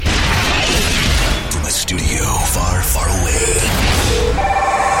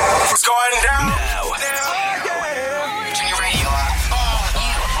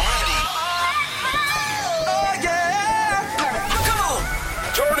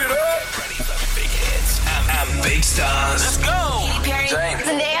Stars. Let's go. Katy Perry, James.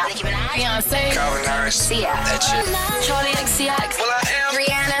 Zendaya, Nicki Minaj, Beyonce, Calvin Harris. Sia, That shit. Charlie XCX, Well, I am.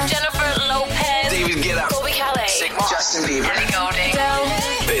 Rihanna, Jennifer Lopez, David Guetta. Colby Calais, Sigma. Justin Bieber. Ellie Goulding, Adele.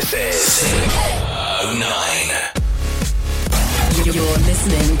 This is 09. You're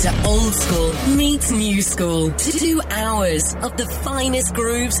listening to Old School meets New School. 2 hours of the finest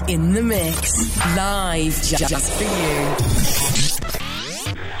grooves in the mix. Live just for you.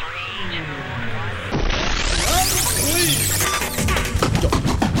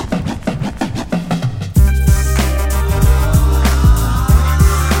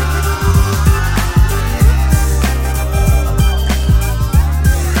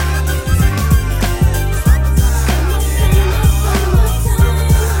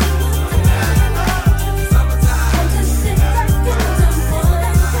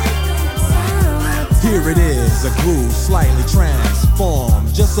 Here it is, a groove slightly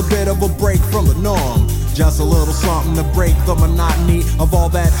transformed. Just a bit of a break from the norm. Just a little something to break the monotony of all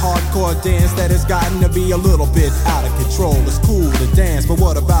that hardcore dance that has gotten to be a little bit out of control. It's cool to dance, but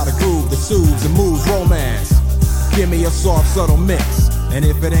what about a groove that soothes and moves romance? Give me a soft, subtle mix, and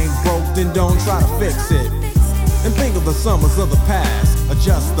if it ain't broke, then don't try to fix it. And think of the summers of the past.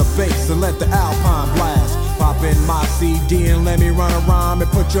 Adjust the bass and let the Alpine blast. Pop in my CD and let me run a rhyme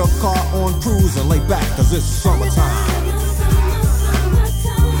and put your car on cruise and lay back, cause it's summertime.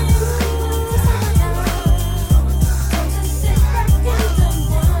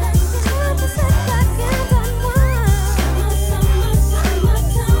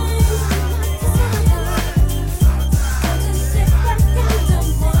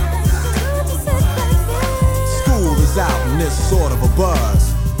 School is out and it's sort of a buzz.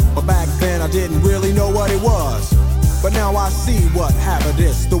 But back then I didn't really know what it was. But now I see what happened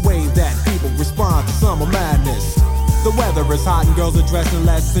is the way that people respond to summer madness. The weather is hot and girls are dressing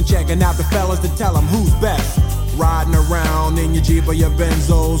less and checking out the fellas to tell them who's best. Riding around in your Jeep or your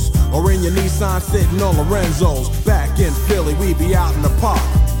Benzos, or in your Nissan sitting on Lorenzo's. Back in Philly we be out in the park.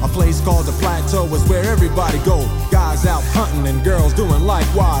 A place called the Plateau is where everybody go. Guys out hunting and girls doing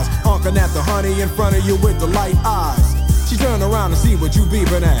likewise. Honking at the honey in front of you with the light eyes. She turn around and see what you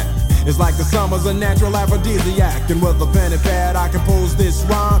beeping at. It's like the summer's a natural aphrodisiac. And with a pen and pad I compose this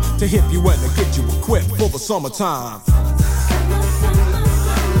rhyme to hip you and to get you equipped for the summertime.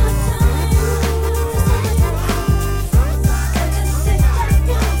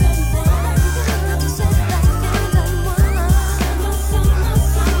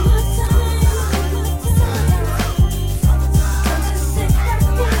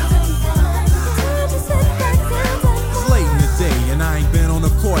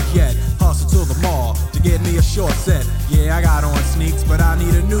 Yet, hustle to the mall to get me a short set. Yeah, I got on sneaks, but I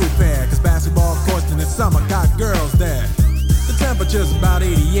need a new pair. Cause basketball courts in the summer got girls there. The temperature's about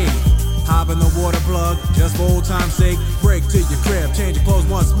 88. Hop in the water plug, just for old time's sake. Break to your crib, change your clothes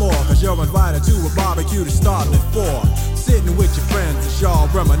once more. Cause you're invited to a barbecue to start at 4. Sitting with your friends as y'all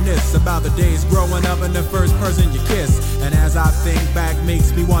reminisce about the days growing up and the first person you kiss. And as I think back,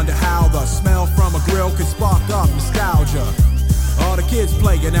 makes me wonder how the smell from a grill can spark up nostalgia. All the kids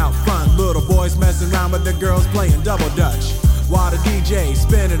playing out front, little boys messing around with the girls playing double dutch. While the DJ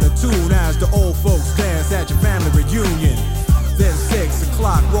spinning a tune as the old folks dance at your family reunion. Then 6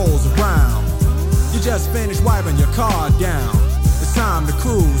 o'clock rolls around. You just finished wiping your car down. It's time to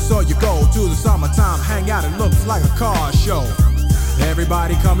cruise, so you go to the summertime hangout. It looks like a car show.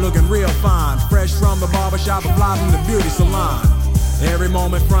 Everybody come looking real fine, fresh from the barbershop and fly from the beauty salon. Every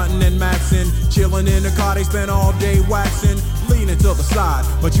moment frontin' and maxin', chillin' in the car, they spend all day waxin'. Leaning to the side,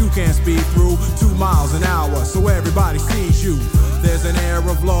 but you can't speed through 2 miles an hour, so everybody sees you. There's an air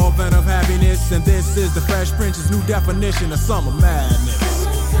of love and of happiness, and this is the Fresh Prince's new definition of summer madness.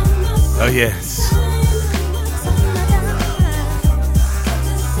 Oh yes.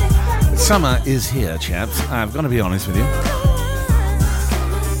 Summer is here, chaps. I've got to be honest with you.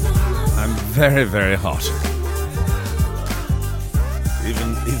 I'm very, very hot.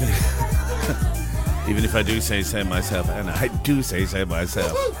 Even if I do say so myself, and I do say so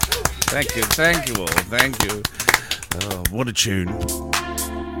myself. Thank you all, thank you. Oh, what a tune.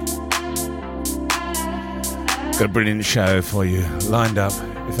 Got a brilliant show for you lined up.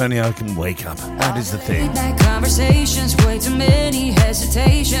 If only I can wake up. That is the thing. Conversations, way too many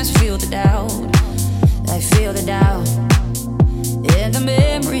hesitations. Feel the doubt, I feel the doubt. And the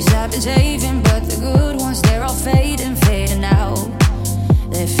memories I've been saving, but the good ones, they're all fading, fading out.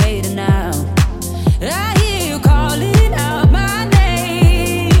 They're fading out. I hear you calling out my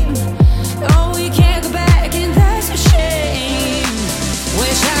name. Oh, we can't go back, and that's a shame.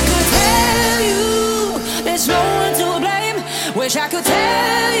 Wish I could tell you there's no one to blame. Wish I could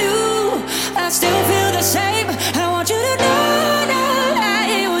tell you I still feel the same.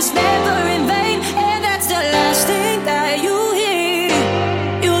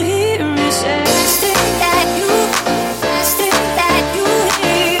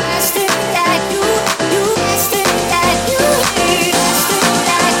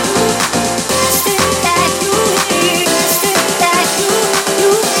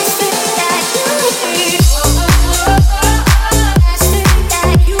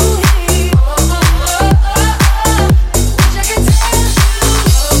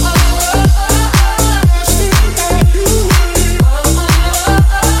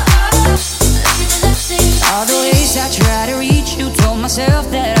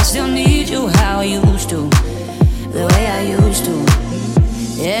 I still need you how I used to, the way I used to.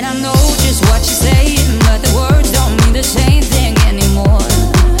 And I know just what you're saying, but the words don't mean the same thing anymore.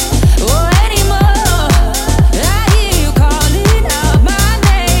 Oh, anymore. I hear you calling out my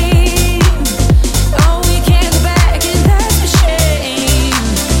name. Oh, we can't go back, and that's a shame.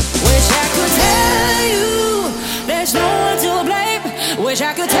 Wish I could tell you there's no one to blame. Wish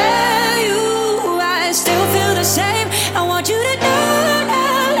I could tell you I still feel the same. I want you to know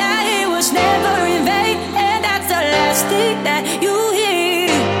that it was never in vain, and that's the last thing that you hear.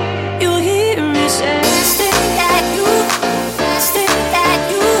 You hear me say, last thing that you, last thing that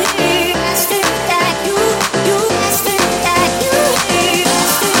you hear, last thing that you, last thing that you hear,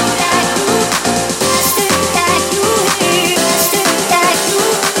 last thing that you, last thing that you hear, last thing that you,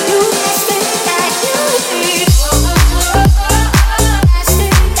 last thing that you hear, last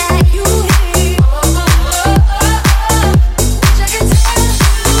thing that you hear.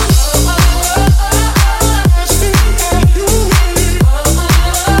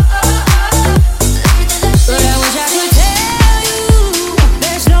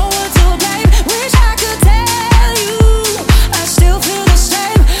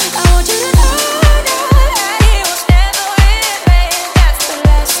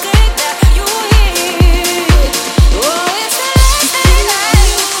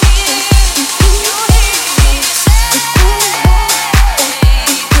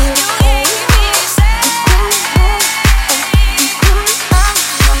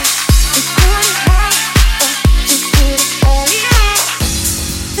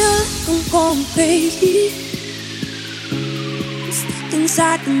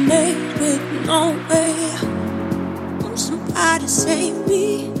 Inside the maze with no way. Want somebody save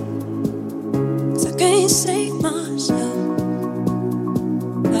me, 'cause I can't save myself.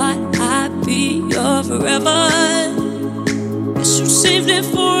 I'd be your forever. Guess you saved it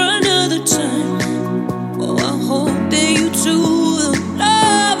for another time. Oh, I hope that you two will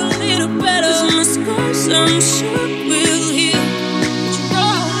love a little better. 'Cause my scars, I'm sure will heal.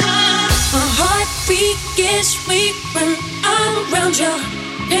 My heartbeat gets weak when I'm around you.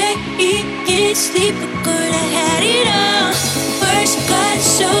 Can't eat, can't sleep, but could I had it all. First got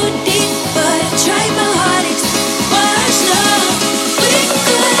so deep, but I tried my hardest. Was love, we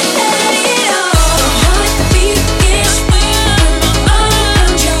could have had it all. My heartbeat gets weak when I'm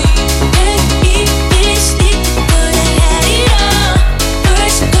around you. Can't eat, can't sleep, but could I had it all.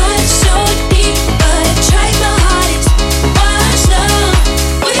 First got so deep, but I tried my hardest. Was love,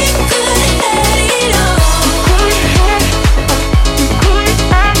 we could have had it all.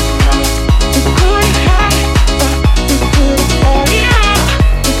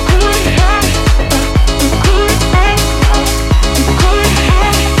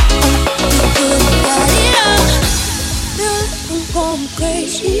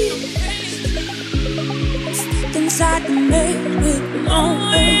 Inside the maze with no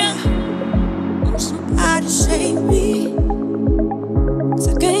way. Want somebody save me, 'cause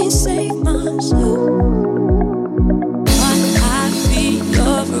I can't save myself. I'd be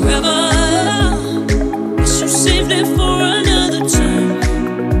your forever. Guess you saved it for another time.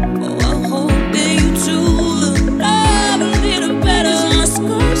 Oh, I hope that you two will love a little better. 'Cause my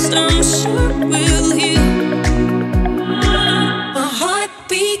scars, I'm sure will heal. My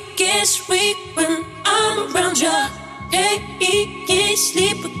heartbeat gets weak when I'm around you. Can't eat, can't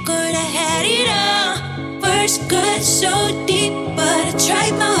sleep, but could I had it all. First got so deep, but I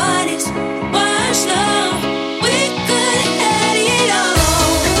tried my hardest. Was love, we could have had it all.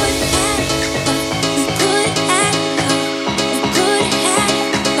 We could have had it all. We could have had it all. We could have had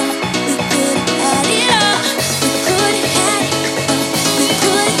it all. We could have had it all. We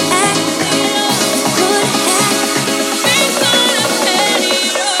could have had it all. We could have had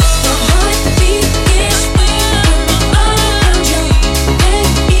it all. My heartbeat gets weak when I'm around you.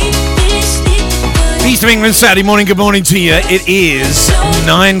 Can't eat, can't sleep, but East of England, Saturday morning, good morning to you. It is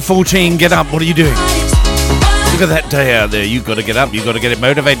 9:14. Get up. What are you doing? Look at that day out there. You've got to get up. You've got to get it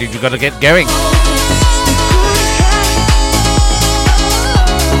motivated. You've got to get going.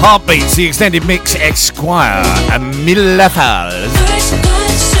 Heartbeats, the extended mix, Esquire and Millafals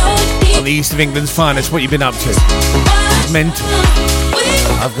on the East of England's finest. What you been up to? Mental.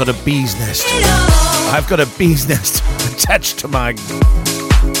 I've got a bee's nest. I've got a bee's nest attached to my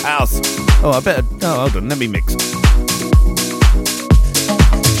house. Oh, I better. Oh, hold on. Let me mix.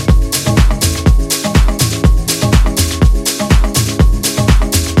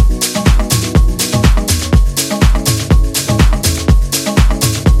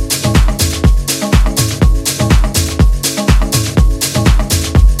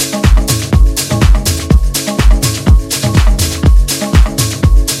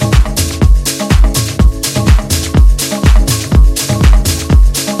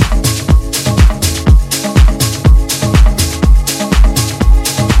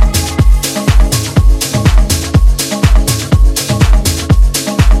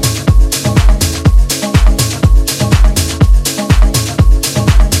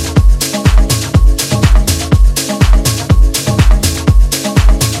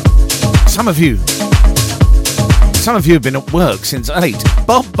 Some of you have been at work since 8.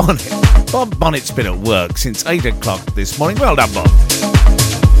 Bob Bonnet's been at work since 8 o'clock this morning. Well done, Bob.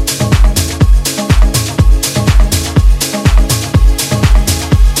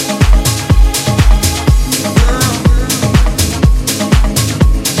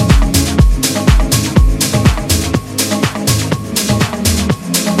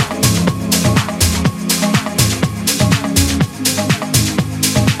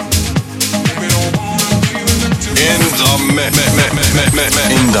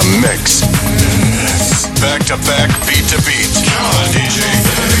 In the mix. Back to back, beat to beat. Come on, DJ.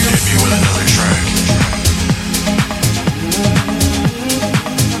 Hit me with another track.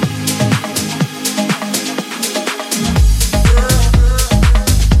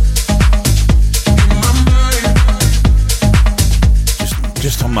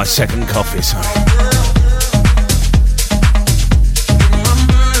 Just on my second coffee, sorry.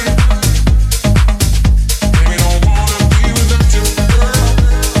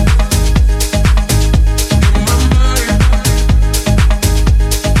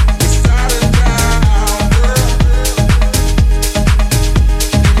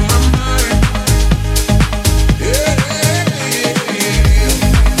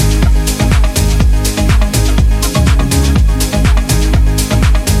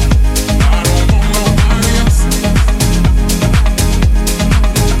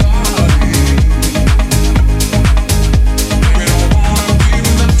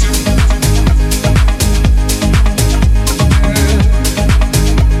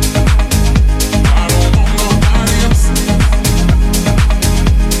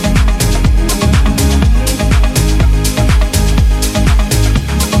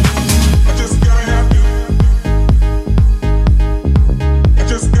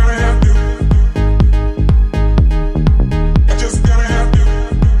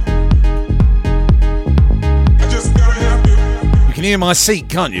 My seat,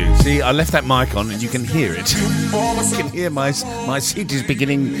 can't you? See, I left that mic on and you can hear it. You can hear my seat is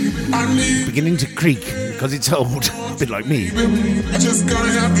beginning to creak because it's old, a bit like me. I just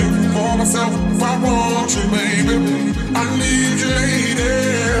gotta have you for myself if I want you, baby. I need you, lady.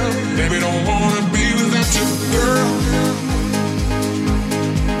 Baby, don't wanna be without you, girl.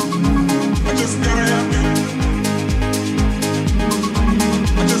 I just gotta have you.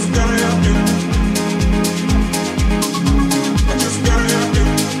 I just gotta have you.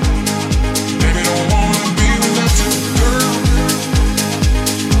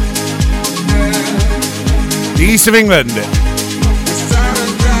 The east of England.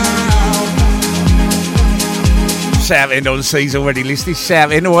 Shouting on C's already listening.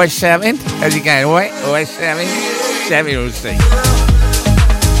 Shouting, always shouting. How's it going? Always shouting. Shouting on C.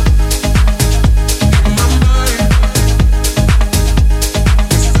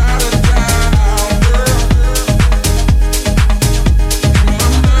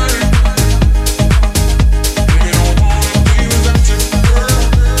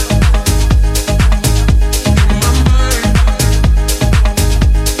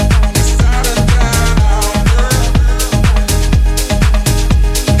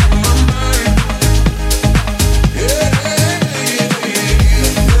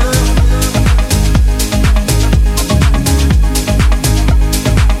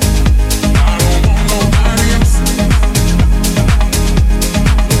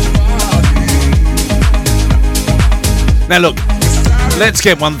 Now look, let's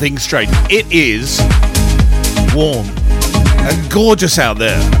get one thing straight. It is warm and gorgeous out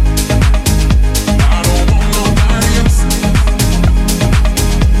there.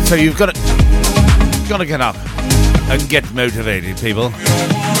 So you've got to get up and get motivated, people.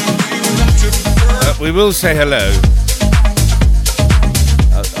 We will say hello.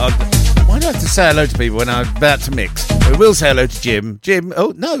 Why do I have to say hello to people when I'm about to mix? We will say hello to Jim. Jim,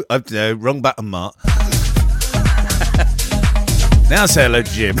 oh no, wrong button, Mark. Now say hello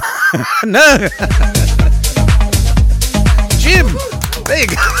to Jim. No! Jim!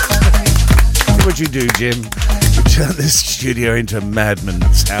 Big! See what you do, Jim. You turn this studio into a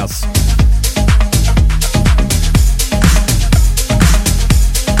madman's house.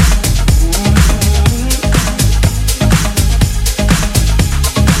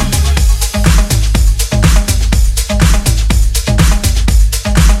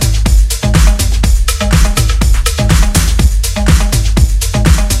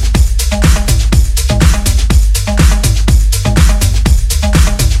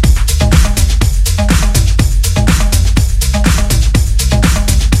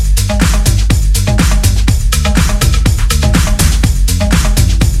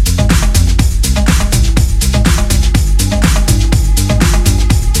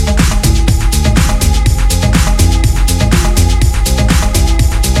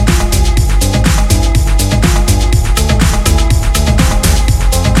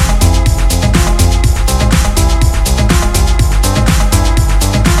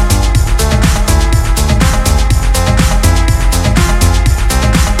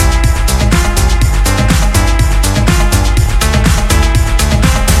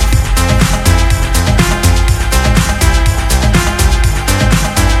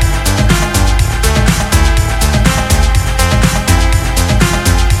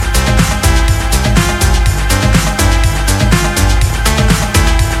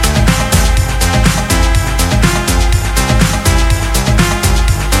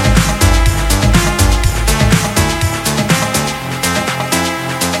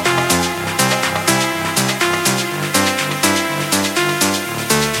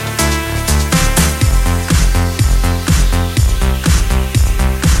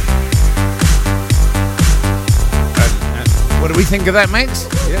 think of that, mates?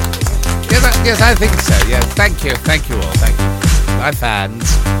 Yeah. Yes, I think so. Yeah. Thank you all. Thank you. Bye, fans.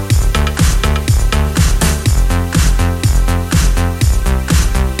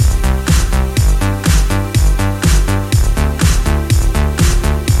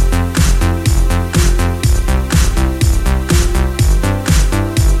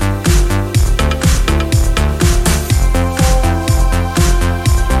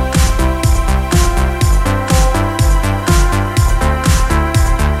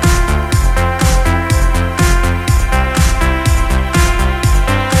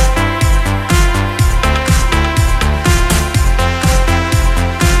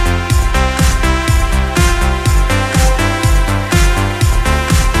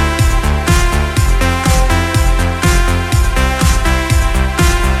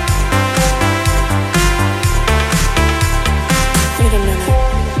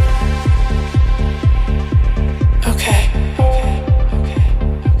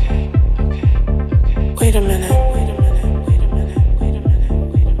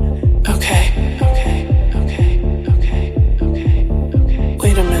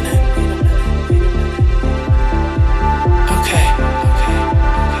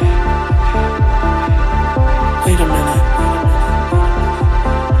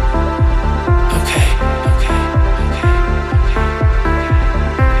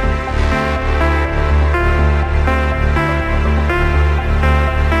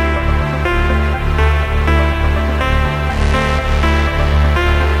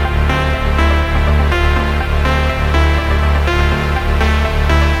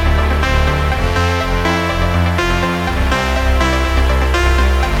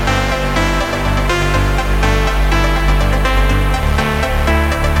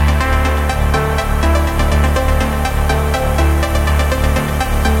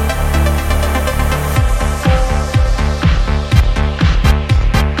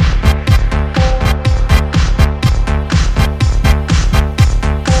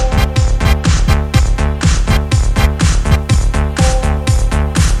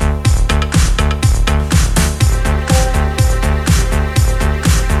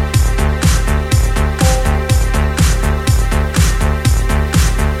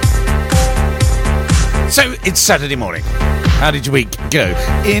 So, it's Saturday morning. How did your week go?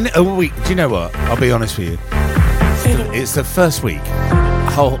 In a week, do you know what? I'll be honest with you. It's the first week.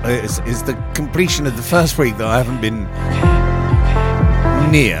 It's the completion of the first week that I haven't been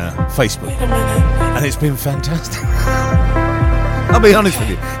near Facebook. And it's been fantastic. I'll be honest with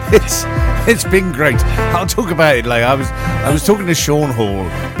you. It's been great. I'll talk about it later. I was talking to Sean Hall.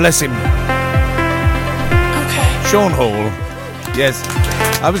 Bless him. Okay. Sean Hall. Yes.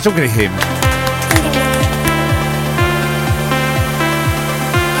 I was talking to him.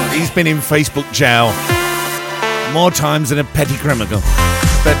 He's been in Facebook jail more times than a petty criminal.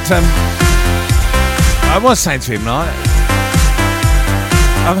 But I was saying to him, like,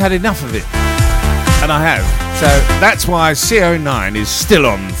 I've had enough of it. And I have. So that's why CO9 is still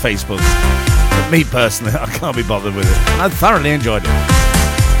on Facebook. But me personally, I can't be bothered with it. I thoroughly enjoyed it.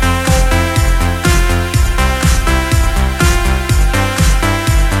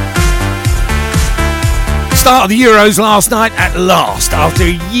 Start of the Euros last night at last, after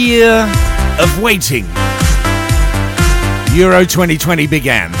a year of waiting. Euro 2020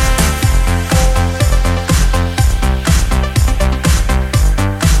 began.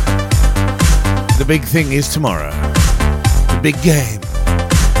 The big thing is tomorrow. The big game.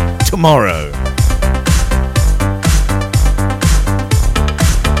 Tomorrow.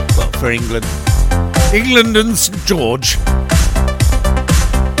 Well, for England. England and St. George.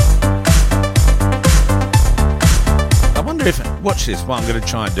 Watch this, what I'm going to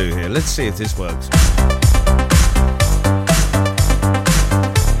try and do here. Let's see if this works.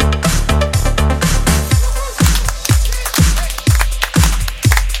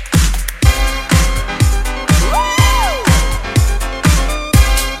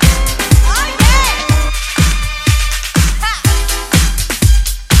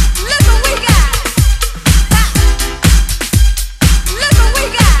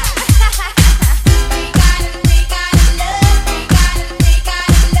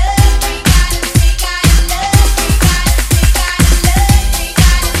 We got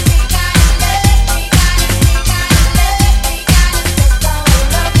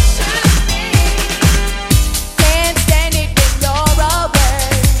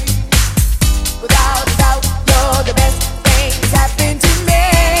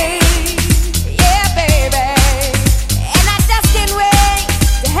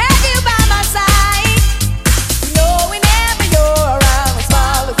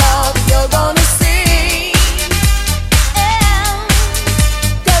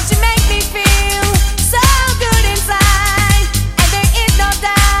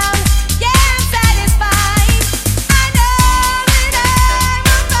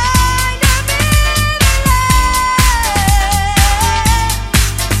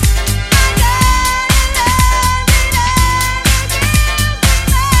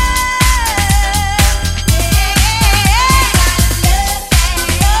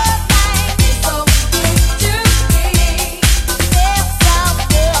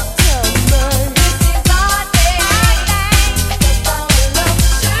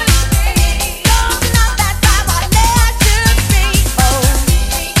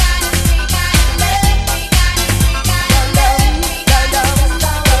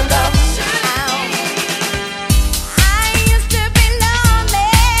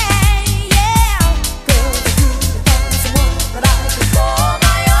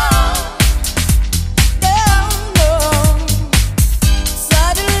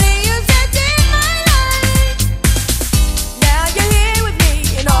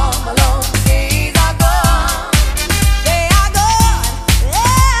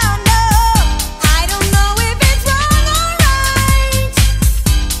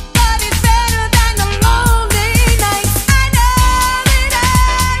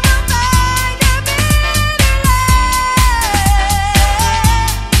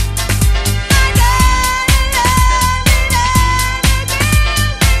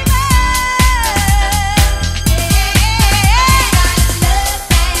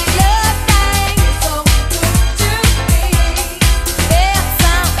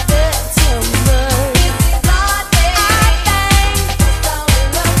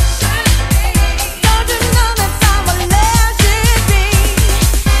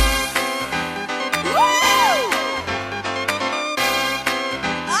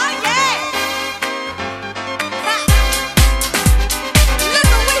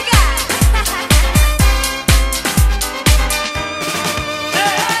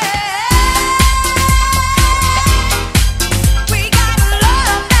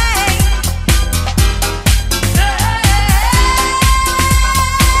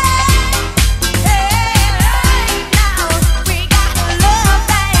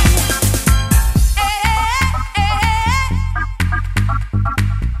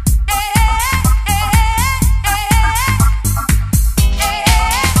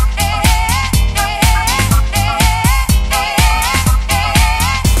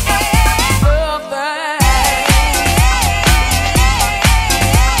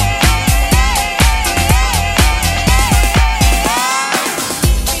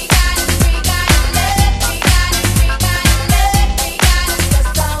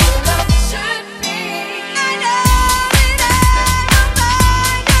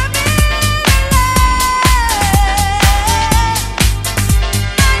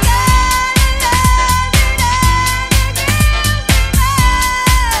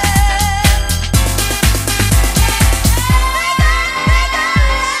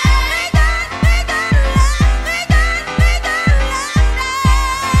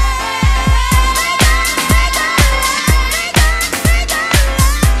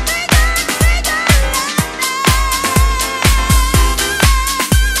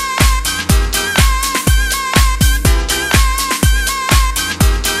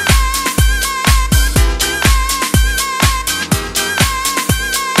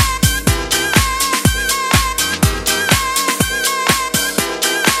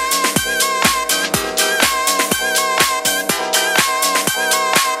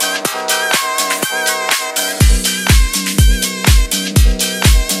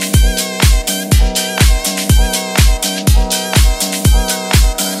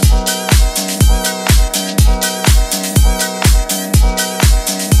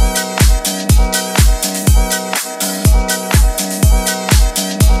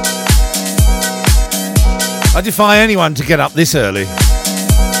I defy anyone to get up this early and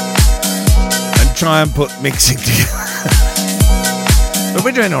try and put mixing together. But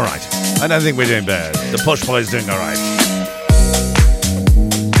we're doing all right. I don't think we're doing bad. The Posh Boys doing all right.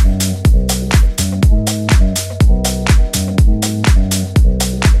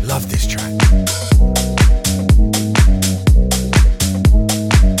 Love this track.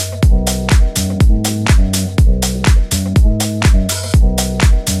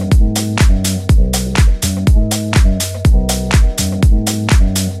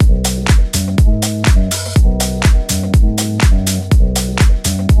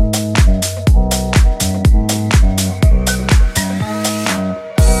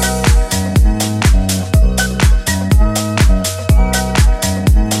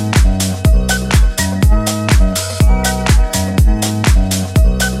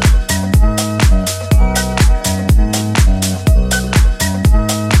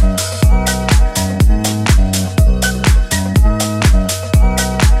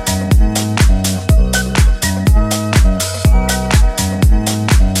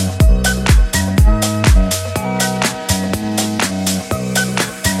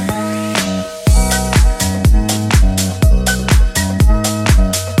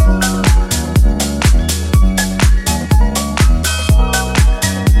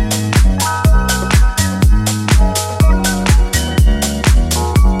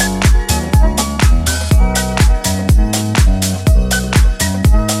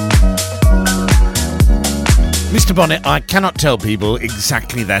 Bonnet, I cannot tell people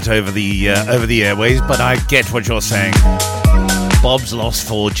exactly that over the airways, but I get what you're saying. Bob's lost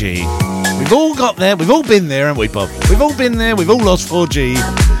 4G. We've all got there, we've all been there, haven't we, Bob? We've all been there, we've all lost 4G,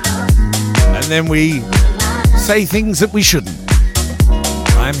 and then we say things that we shouldn't.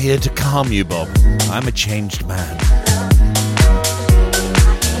 I'm here to calm you, Bob. I'm a changed man.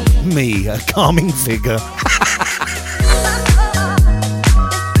 Me, a calming figure.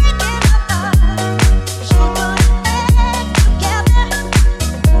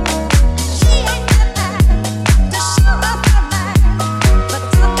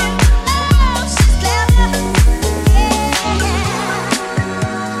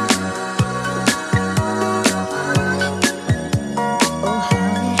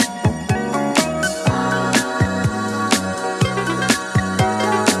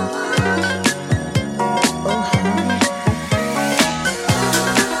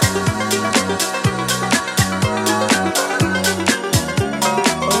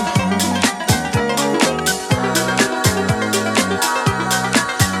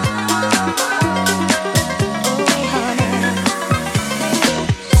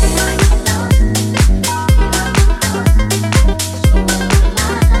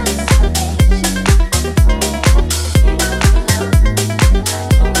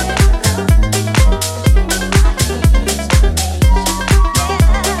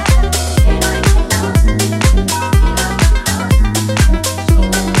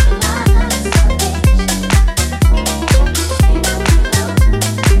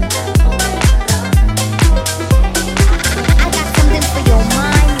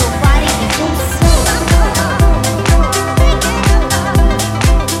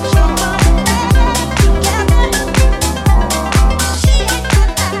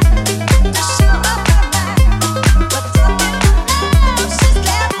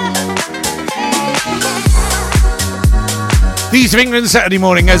 East of England Saturday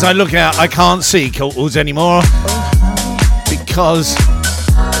morning. As I look out, I can't see Courtaulds anymore because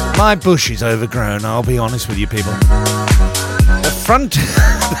my bush is overgrown. I'll be honest with you people. The front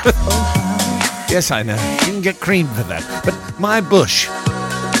yes, I know, you can get cream for that, but my bush,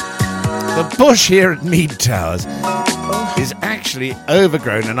 the bush here at Mead Towers, is actually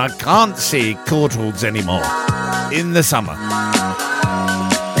overgrown and I can't see Courtaulds anymore in the summer.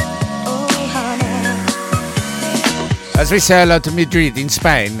 As we say hello to Madrid in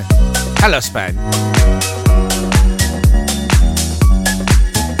Spain. Hello, Spain.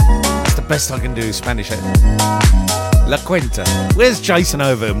 That's the best I can do, Spanish. La Cuenta. Where's Jason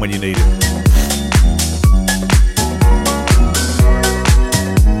Overton when you need him?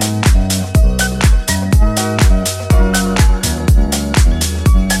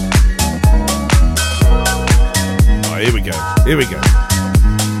 Oh, here we go. Here we go.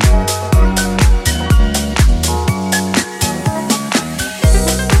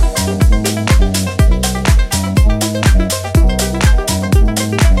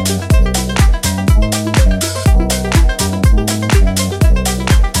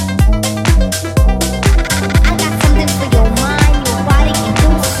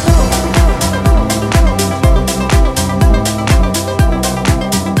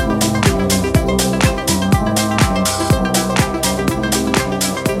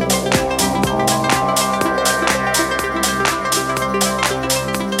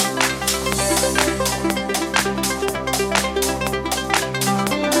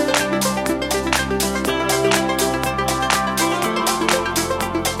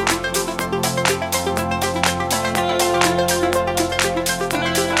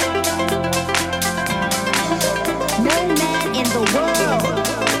 in the world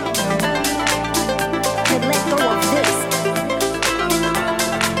could let go of this?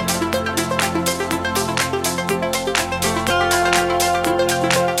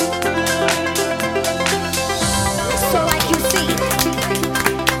 So like you see.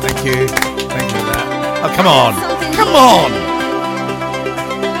 Thank you. Thank you for that. Oh, come on. Come on.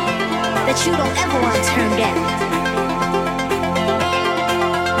 That you don't ever want to turn down.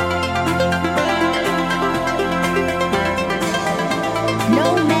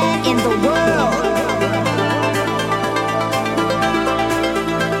 No man in the world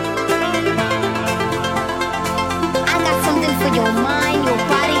I got something for your mind, your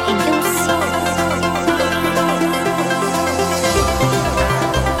body, and your soul.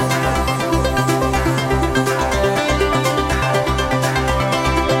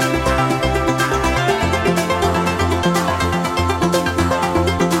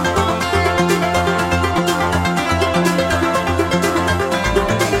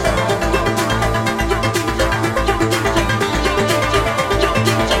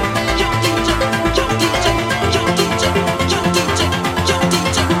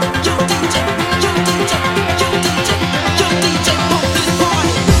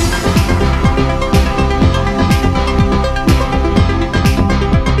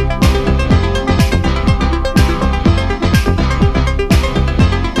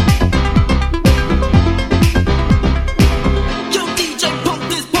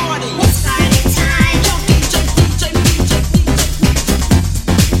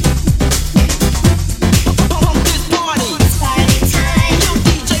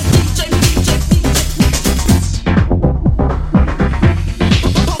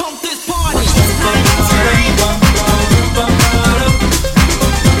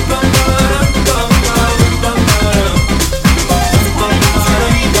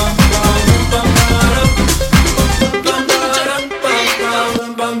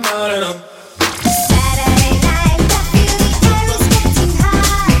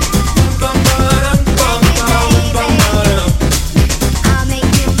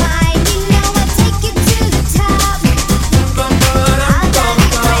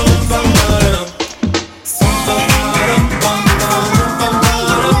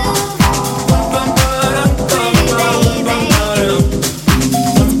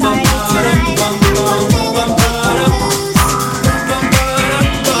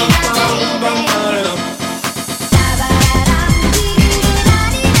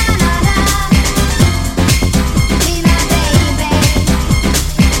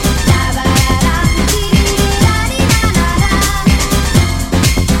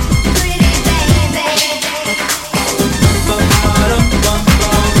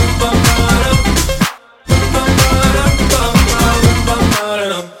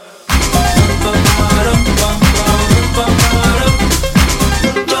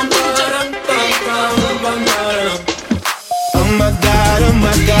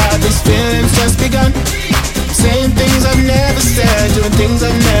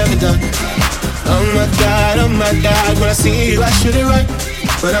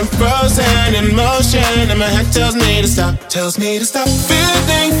 Tells me to stop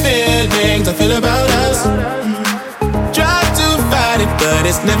feeling feelings I feel about us. Try to fight it, but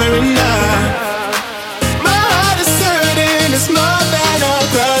it's never enough. My heart is hurting, it's more than a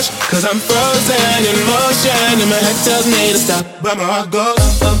crush. Cause I'm frozen in motion, and my head tells me to stop, but my heart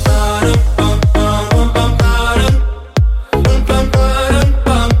goes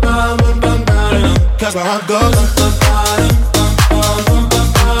cause my heart goes.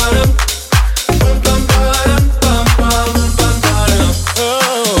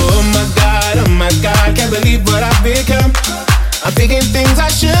 I'm thinking things I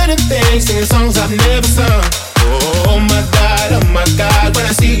shouldn't think, singing songs I've never sung. Oh my God, when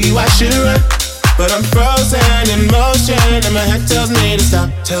I see you I should run. But I'm frozen in motion, and my head tells me to stop.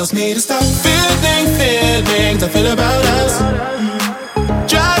 Tells me to stop feeling feelings I feel about us.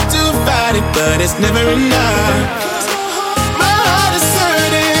 Try to fight it, but it's never enough. My heart is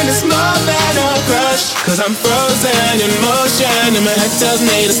hurting, it's more than a crush. Cause I'm frozen in motion, and my head tells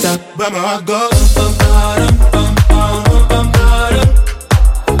me to stop, but my heart goes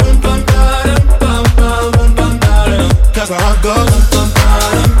cause my heart goes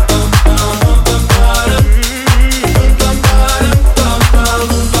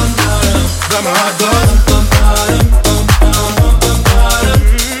but my heart goes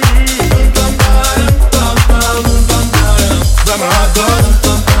but my heart goes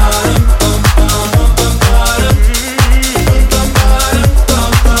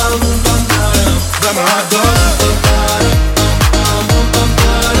but my heart goes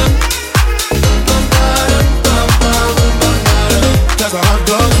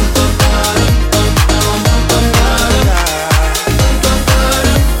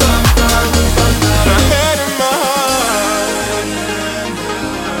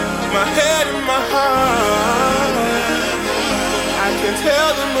my head and my heart, I can tell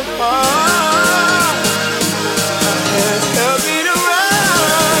them apart. My hands tell me to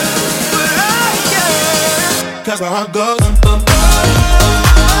run, but I can't, 'cause my heart goes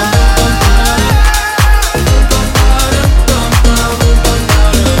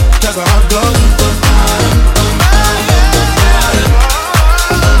cause my heart goes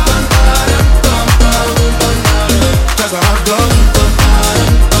cause my heart goes cause my heart goes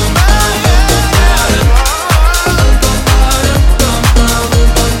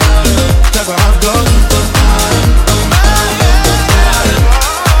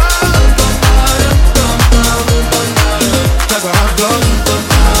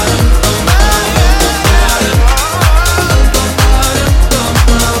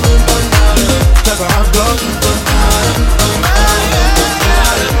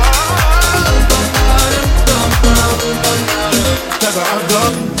cause my heart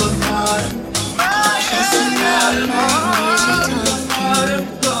goes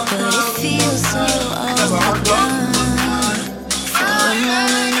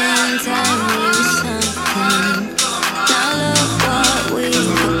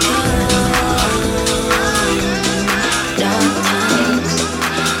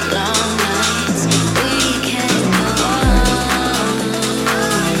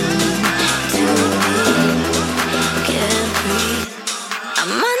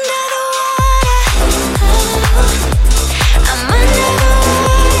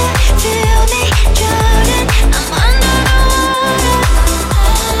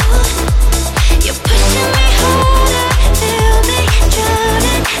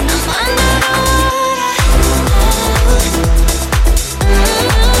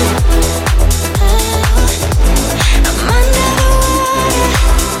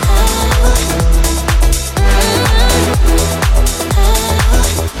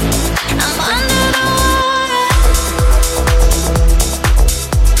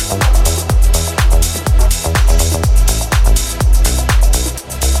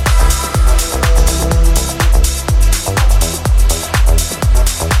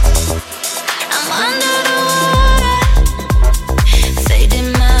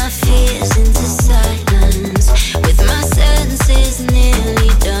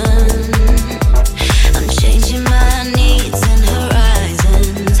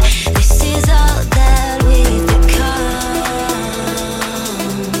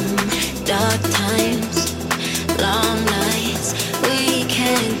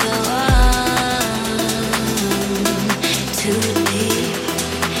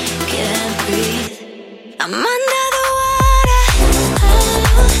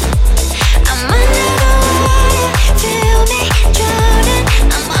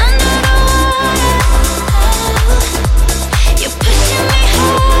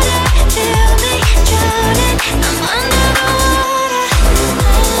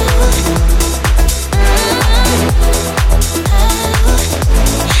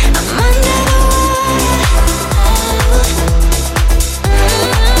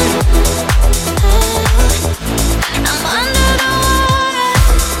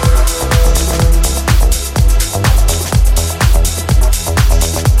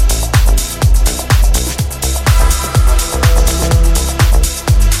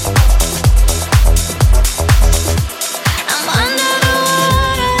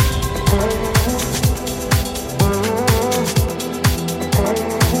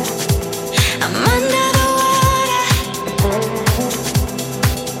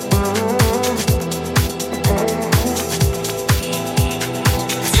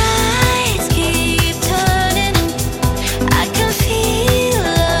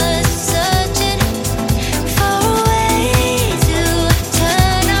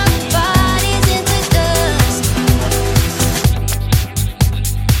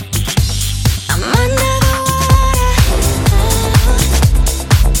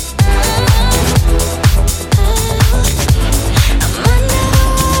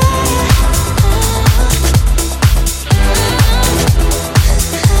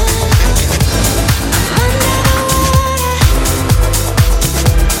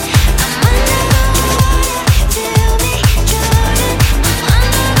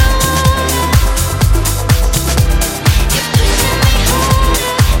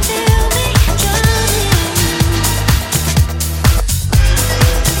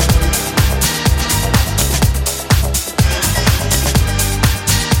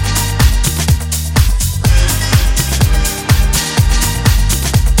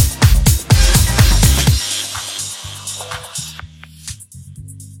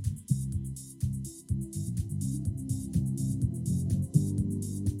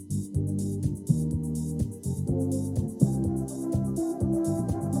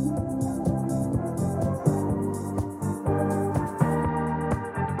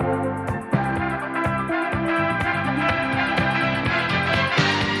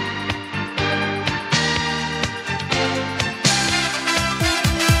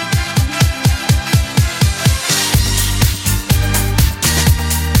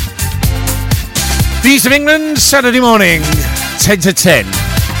The East of England, Saturday morning, 10 to 10.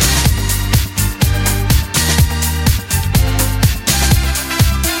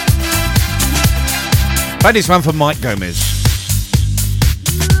 Play this one for Mike Gomez.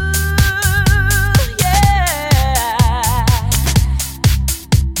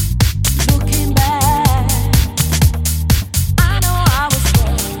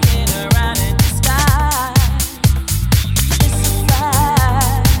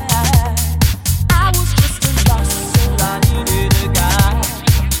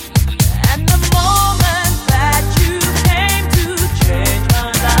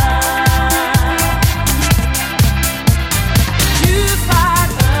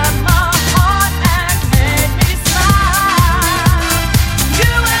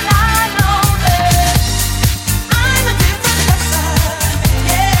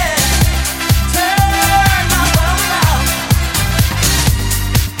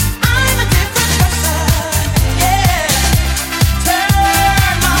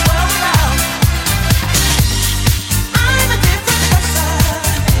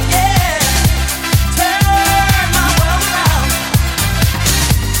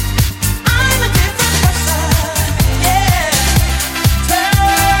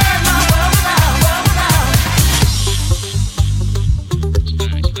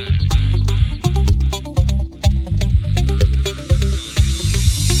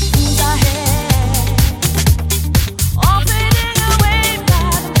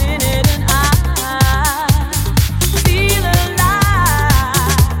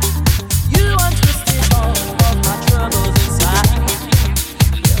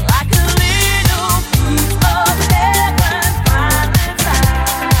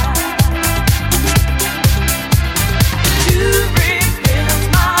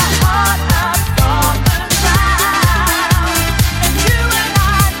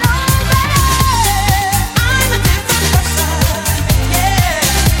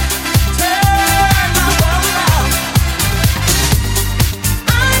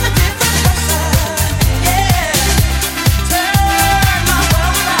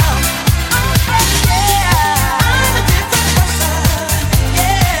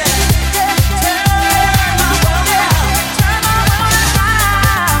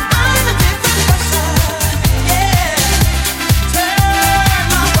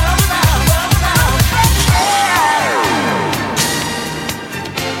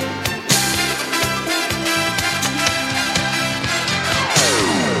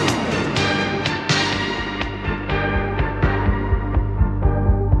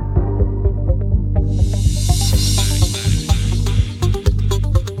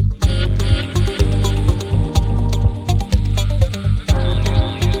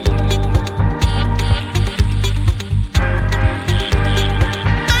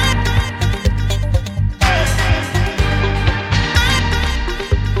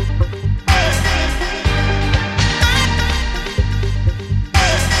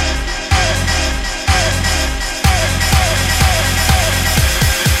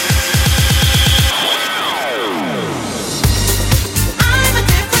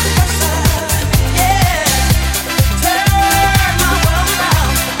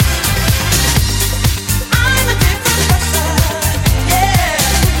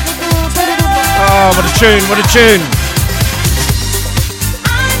 What a tune.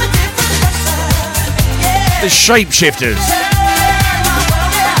 The Shapeshifters.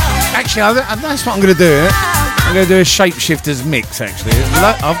 Actually, that's what I'm going to do. I'm going to do a Shapeshifters mix, actually.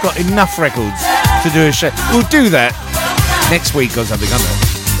 I've got enough records to do a shape. We'll do that next week or something, I know.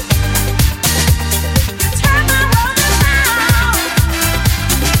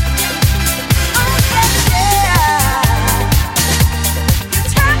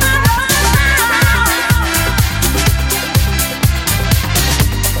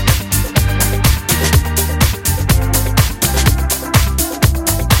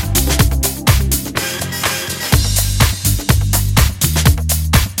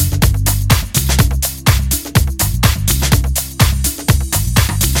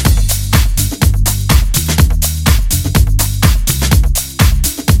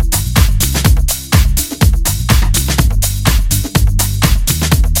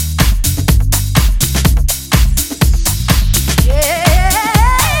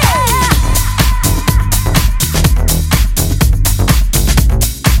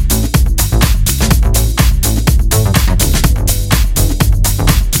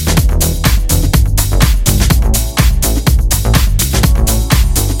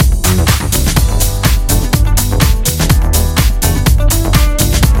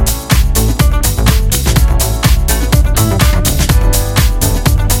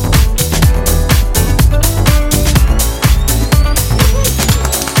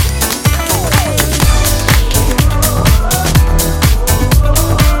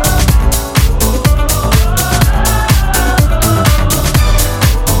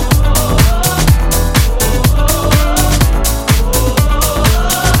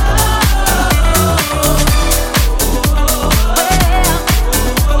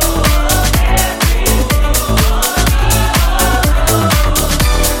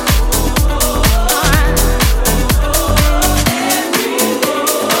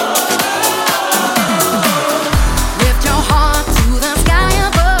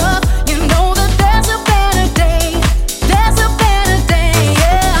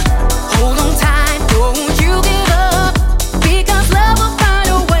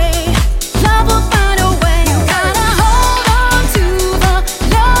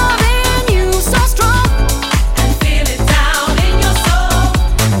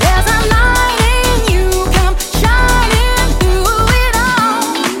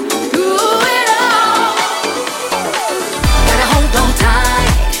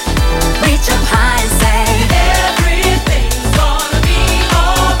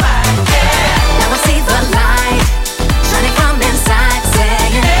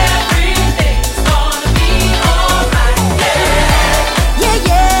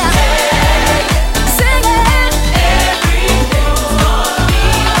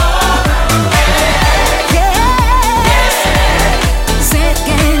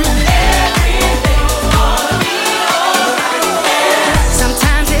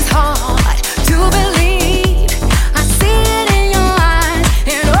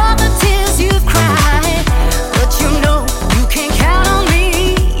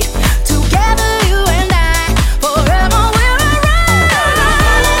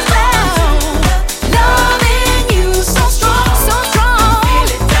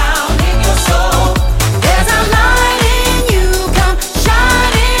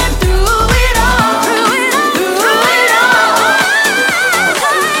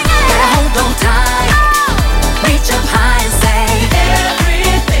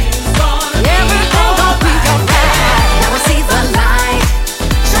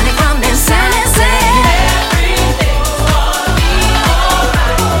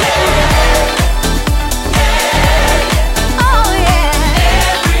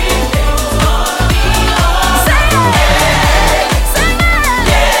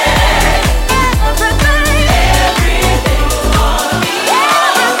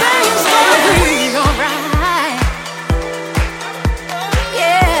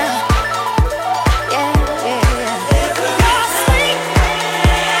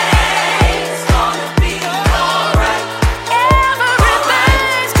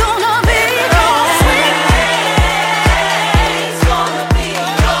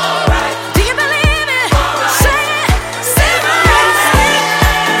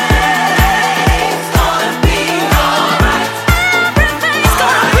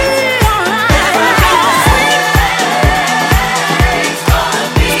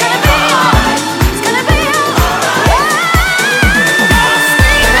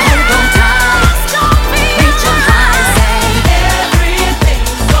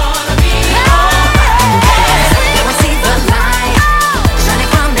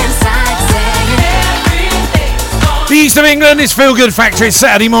 of England, it's Feel Good Factory,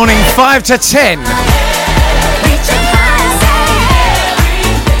 Saturday morning, 5 to 10.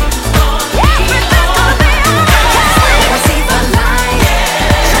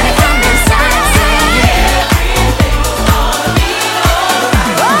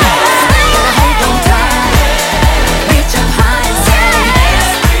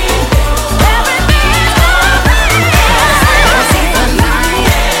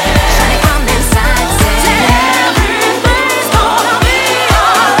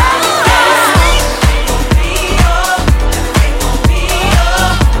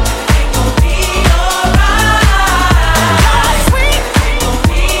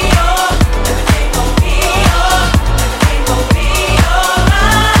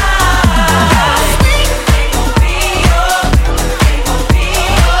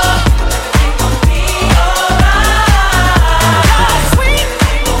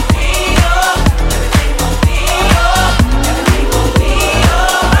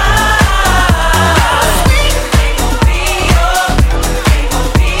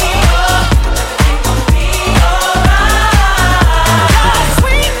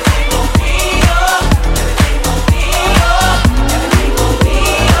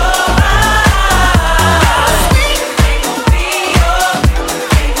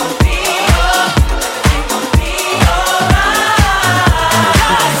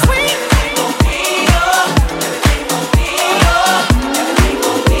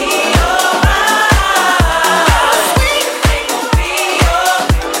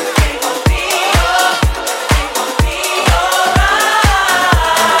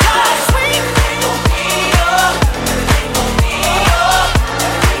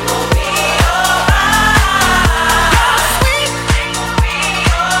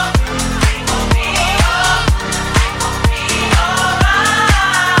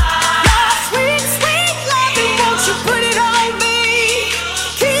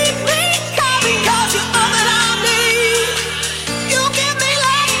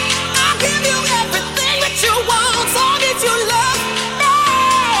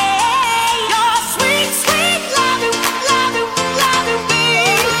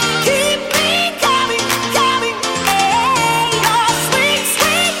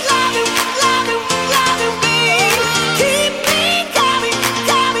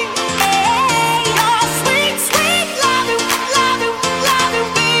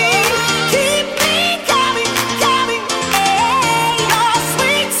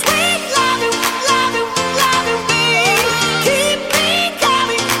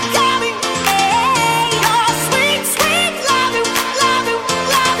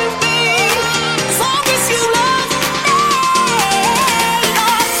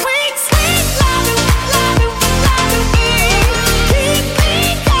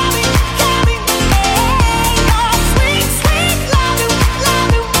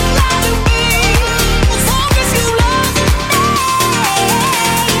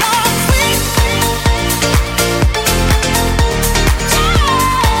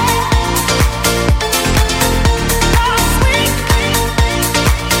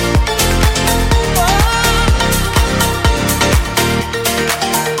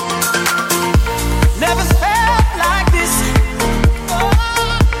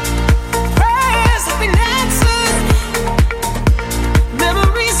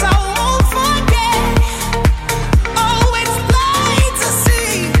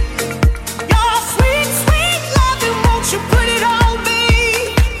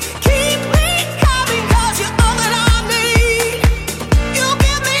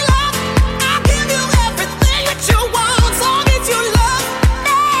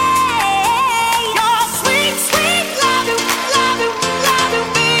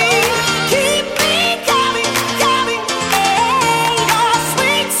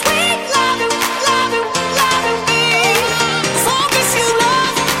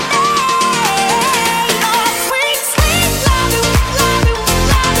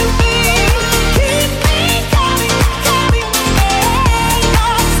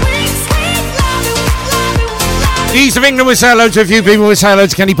 East of England, we say hello to a few people. We say hello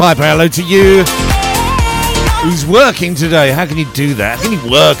to Kenny Piper. Hello to you. Who's working today? How can you do that? How can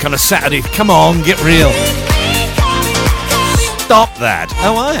you work on a Saturday? Come on, get real. Stop that.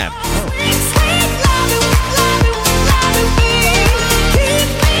 Oh, I am.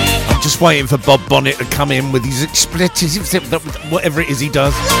 Oh. I'm just waiting for Bob Bonnet to come in with his expletives, whatever it is he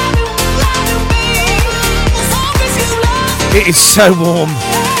does. It is so warm.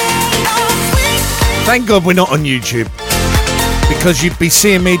 Thank God we're not on YouTube, because you'd be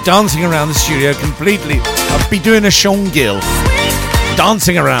seeing me dancing around the studio completely. I'd be doing a Sean Gill,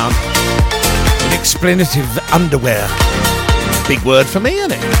 dancing around in explanative underwear. Big word for me,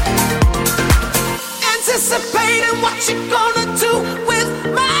 isn't it? Anticipating what you're gonna do with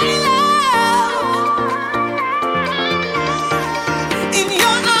my love. In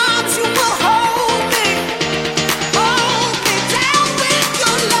your arms you will hold me down with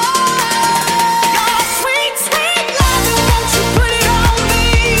your love. Your sweet, sweet love, and won't you put it on me?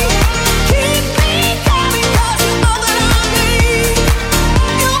 Keep me coming, 'cause you know that I need.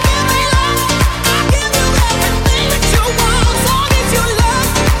 You give me love, I give you everything that you want, as long as you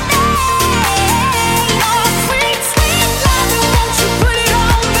love me. Your sweet, sweet love, and won't you put it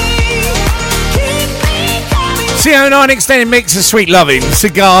on me? Keep me coming. CO9 extended mix of Sweet Loving,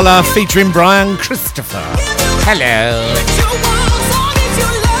 Sigala featuring Brian Christopher. Hello.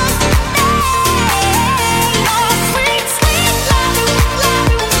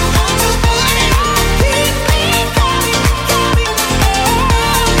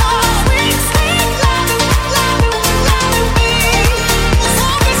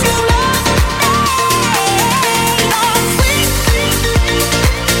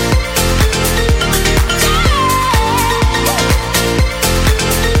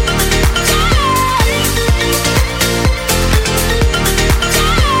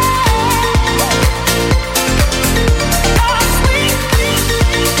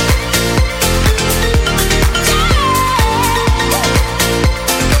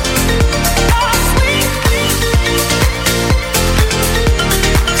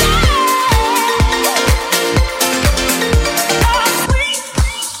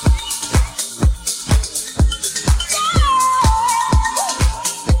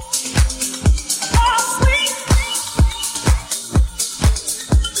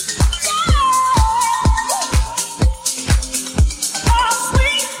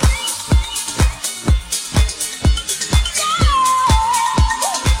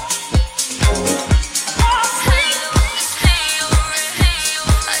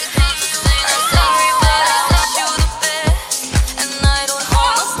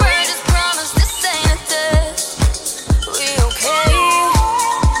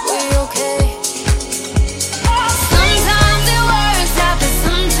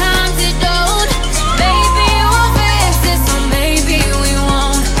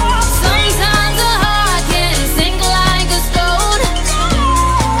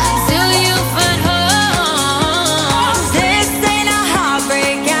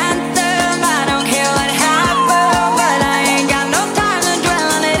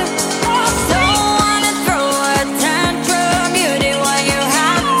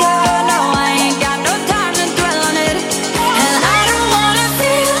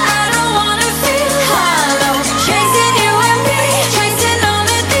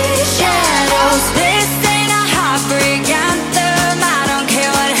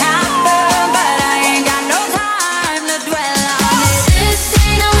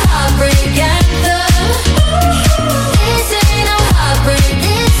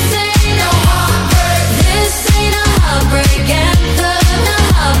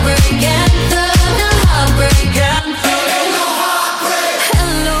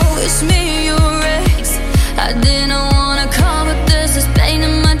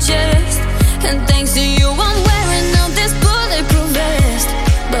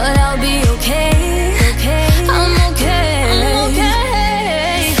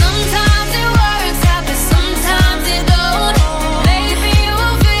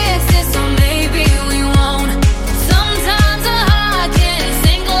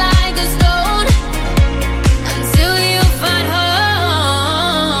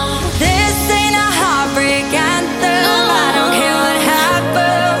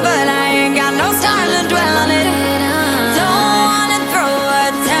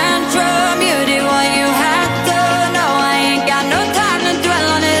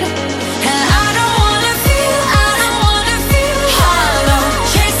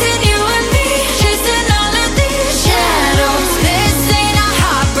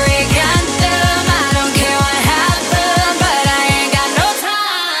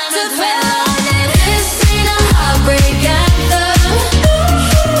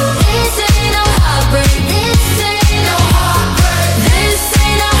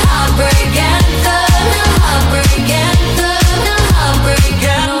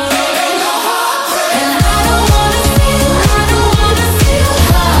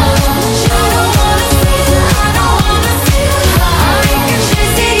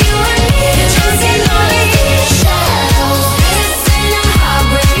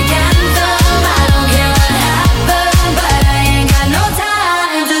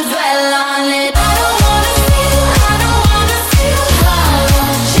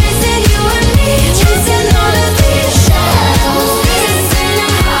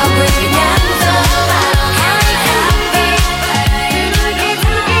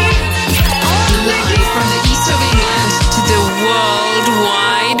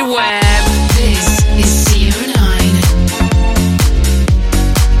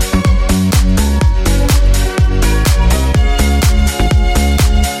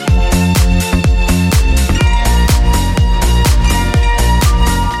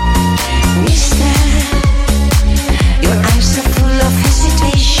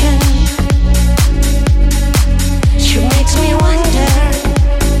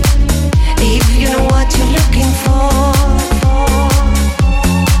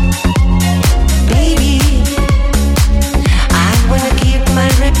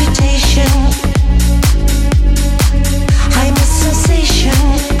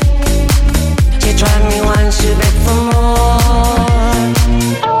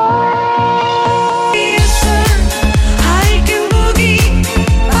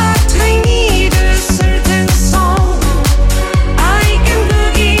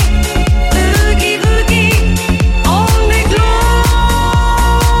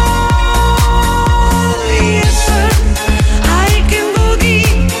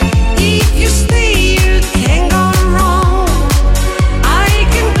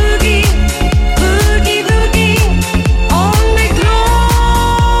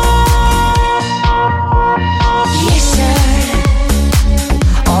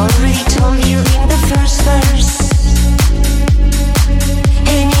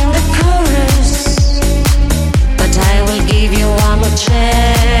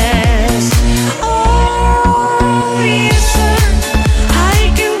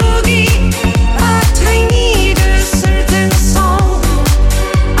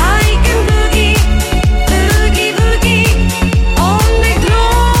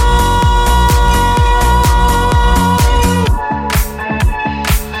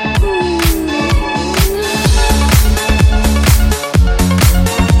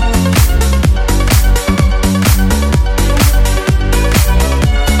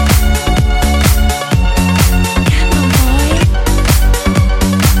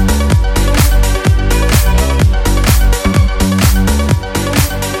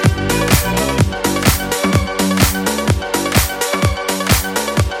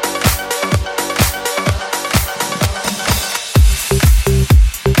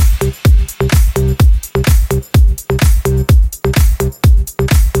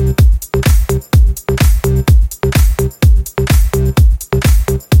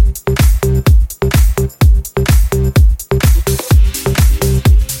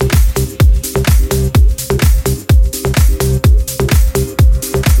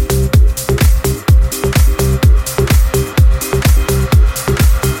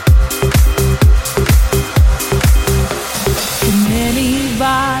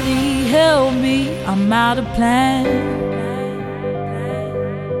 I'm out of plan.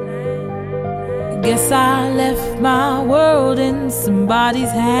 Guess I left my world in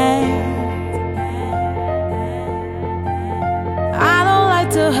somebody's hands. I don't like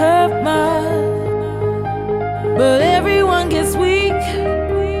to hurt much, but everyone gets weak.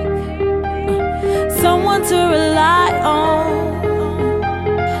 Someone to rely on,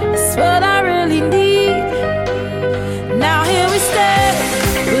 that's what I really need. Now here we stand,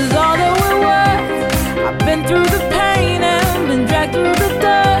 with all that we're worth. I've been through the pain and been dragged through the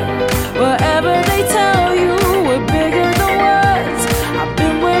dirt. Whatever they tell you, we're bigger than words. I've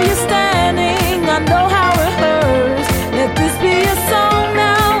been where you're standing, I know how it hurts. Let this be a song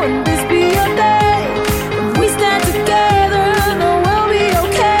now, and this be your day. If we stand together, no, we'll be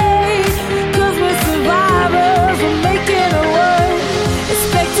okay. 'Cause we're survivors, we're making it work.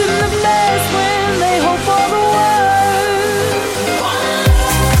 Expecting the best when they hope for the worst.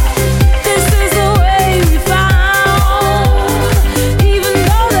 This is the way we found. Even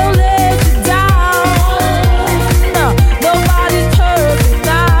though they'll let you down, no, nobody's perfect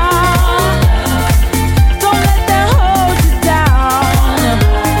now. Don't let that hold you down.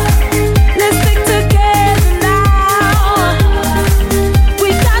 Let's stick together now. We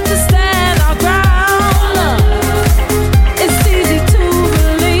got to stand our ground. It's easy to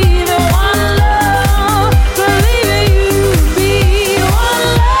believe in one love, believe in you and me, one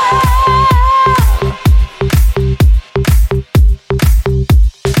love.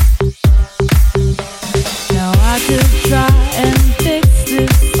 Now I could try and fix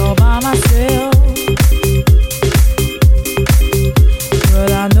this all by myself, but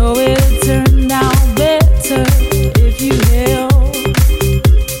I know it'll turn out better if you help.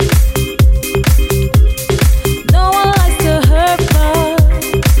 No one likes to hurt much,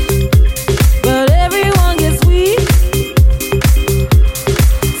 but everyone gets weak.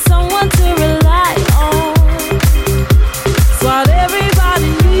 Someone to rely on, it's what everybody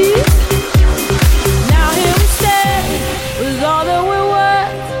needs. Now here we stand, with all that we're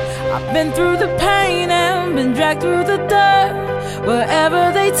worth. I've been through the pain and been dragged through the dirt.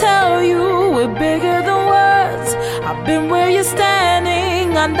 Wherever they tell you, we're bigger than words. I've been where you're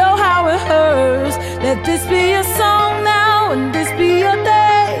standing, I know how it hurts. Let this be a song now, and this be your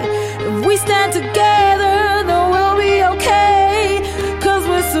day. If we stand together, then we'll be okay. 'Cause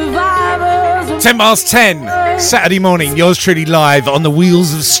we're survivors. 10 past 10, Saturday morning, yours truly live on the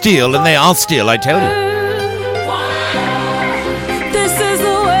wheels of steel, and they are steel, I tell you. This is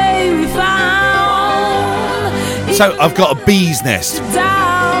the way we found. So I've got a bee's nest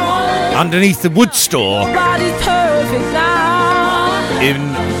Down, underneath the wood store nobody's perfect now.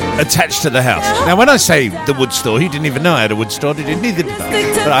 attached to the house. Now, when I say the wood store, he didn't even know I had a wood store, did he? Neither did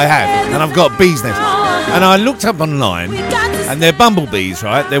I. But I have, and I've got a bee's nest. And I looked up online, and they're bumblebees,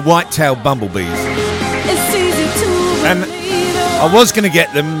 right? They're white-tailed bumblebees. It's easy to And I was going to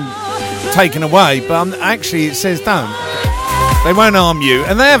get them taken away, but actually it says don't. They won't harm you,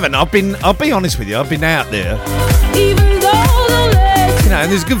 and they haven't. I'll be honest with you, I've been out there, even though they'll let you know,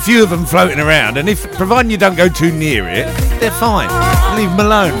 and there's a good few of them floating around, and if providing you don't go too near it, they're fine. Leave them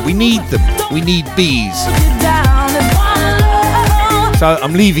alone. We need them. We need bees. you down. It's one love. So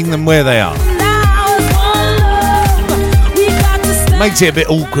I'm leaving them where they are. Now it's one love. We got to stand. Makes it a bit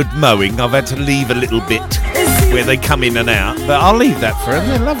awkward mowing. I've had to leave a little bit where they come in and out, but I'll leave that for them.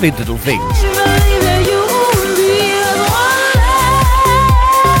 They're lovely little things. Believe in you and me is one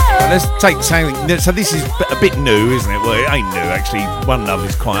love. Let's take something. So this is a bit new, isn't it? Well, it ain't new actually. One Love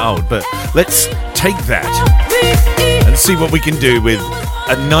is quite old, but let's take that and see what we can do with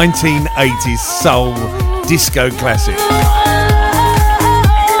a 1980s soul disco classic.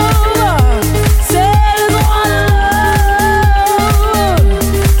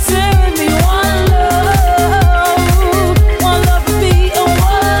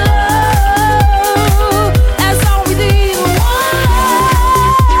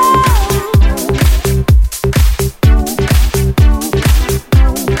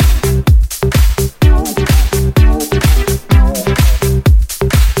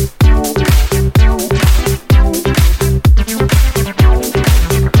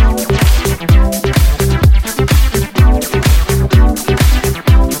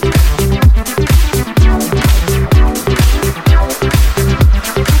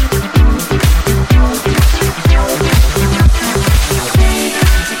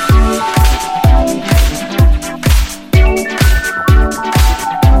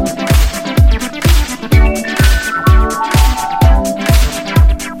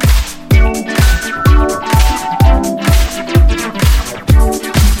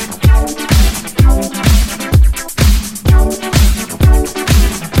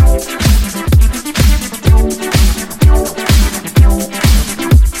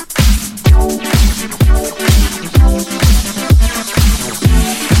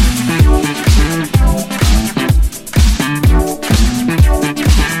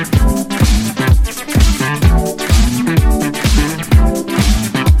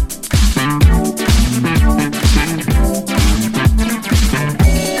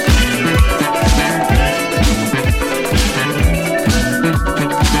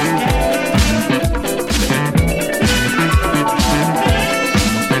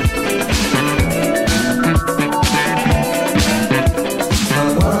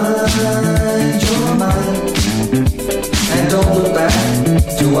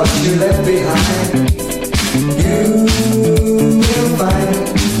 what you left behind. You will find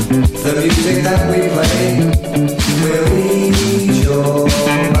the music that we play will ease your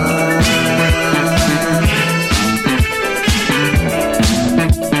mind.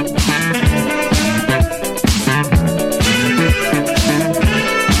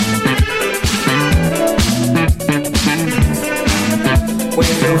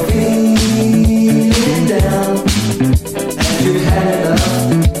 When you're feeling down and you've had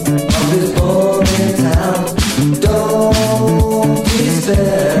enough of this boring town, don't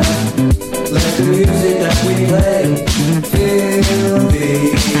despair. Let the music that we play fill the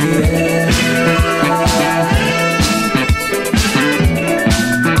air.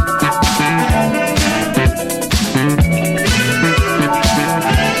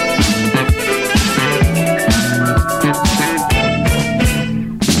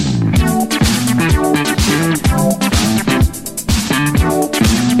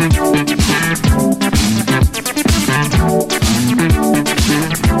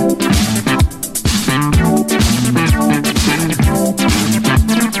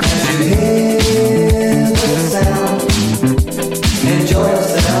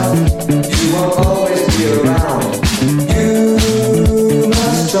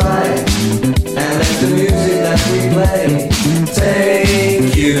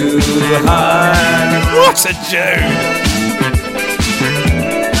 What a tune!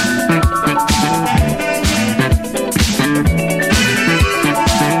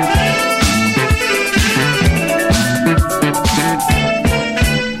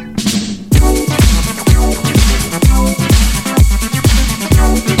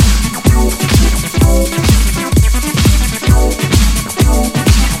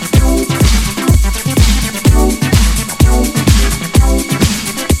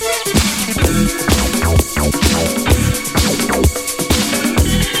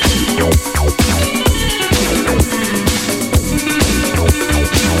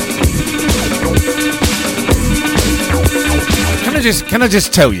 Can I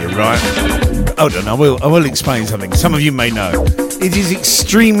just tell you, right? Hold on, I will explain something. Some of you may know. It is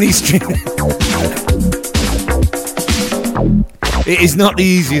extremely It is not the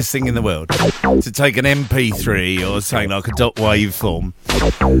easiest thing in the world to take an MP3 or something like a dot waveform,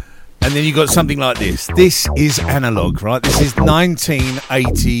 and then you got something like this. This is analog, right? This is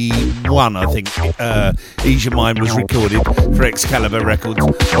 1981, I think. Ease Your Mind was recorded for Excalibur Records,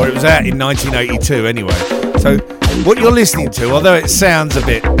 or it was out in 1982 anyway. So what you're listening to, although it sounds a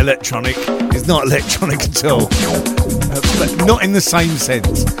bit electronic, is not electronic at all. But not in the same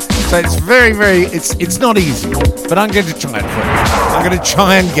sense. So it's very, very, it's not easy, but I'm going to try it for you. I'm going to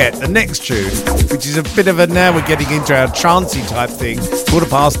try and get the next tune, which is a bit of a, now we're getting into our trancey type thing,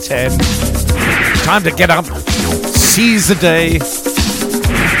 10:15. Time to get up, seize the day.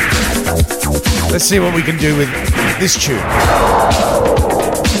 Let's see what we can do with this tune.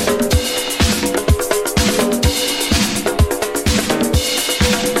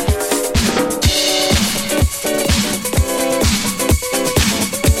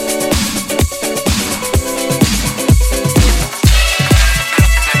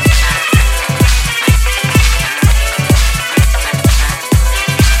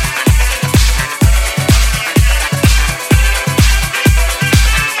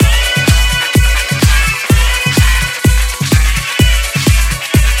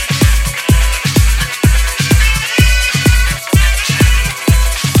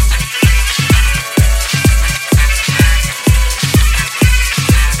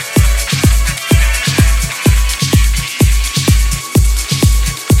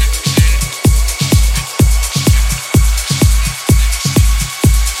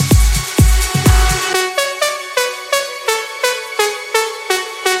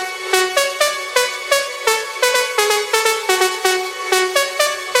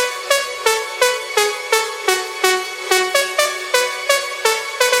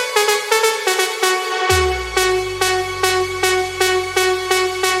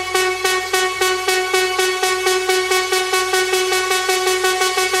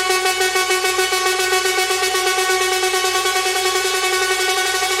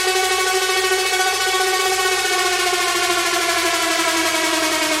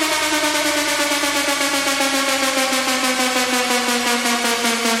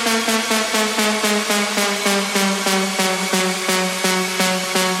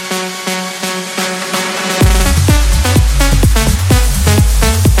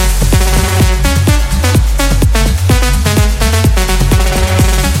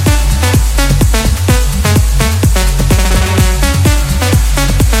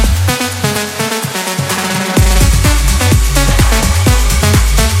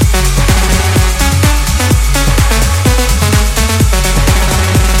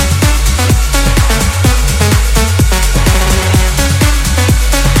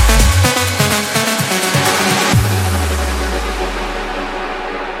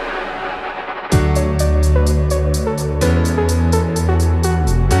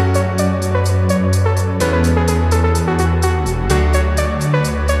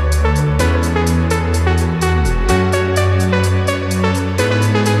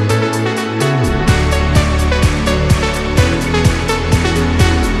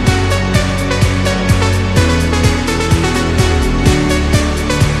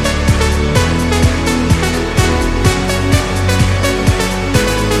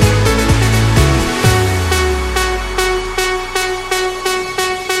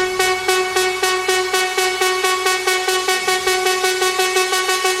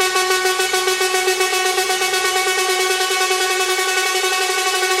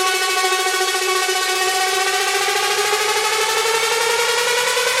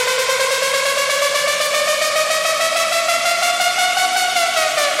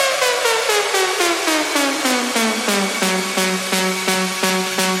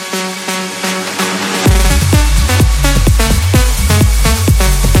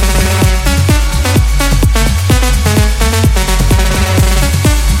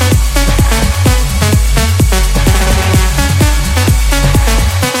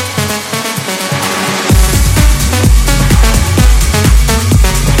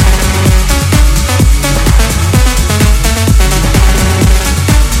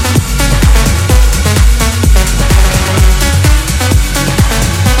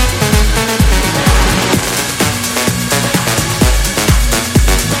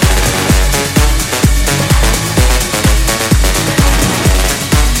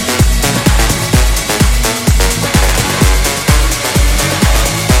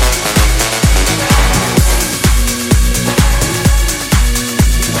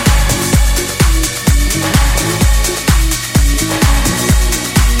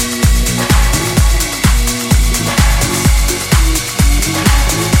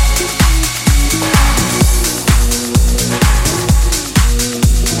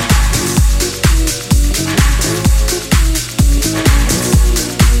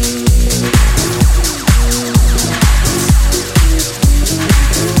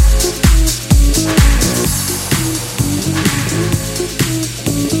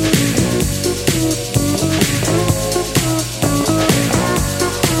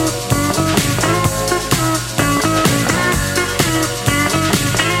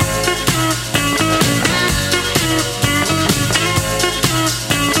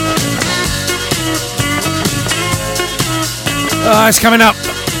 Nice coming up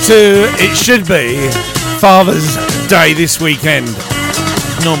to, it should be Father's Day this weekend.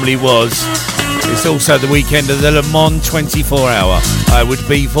 Normally was. It's also the weekend of the Le Mans 24 hour. I would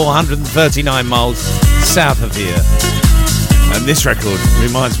be 439 miles south of here. And this record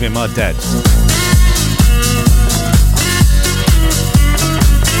reminds me of my dad.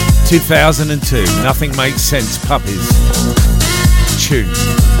 2002, Nothing Makes Sense, Puppies. Tune.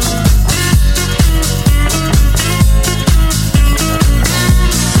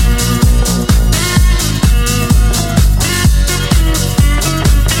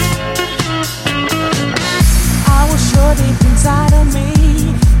 I was sure deep inside of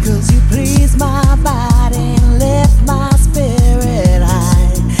me, 'cause you please my body and lift my spirit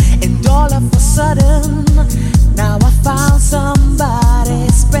high. And all of a sudden, now I found somebody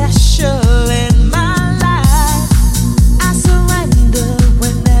special in my life. I surrender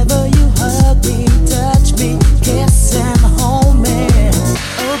whenever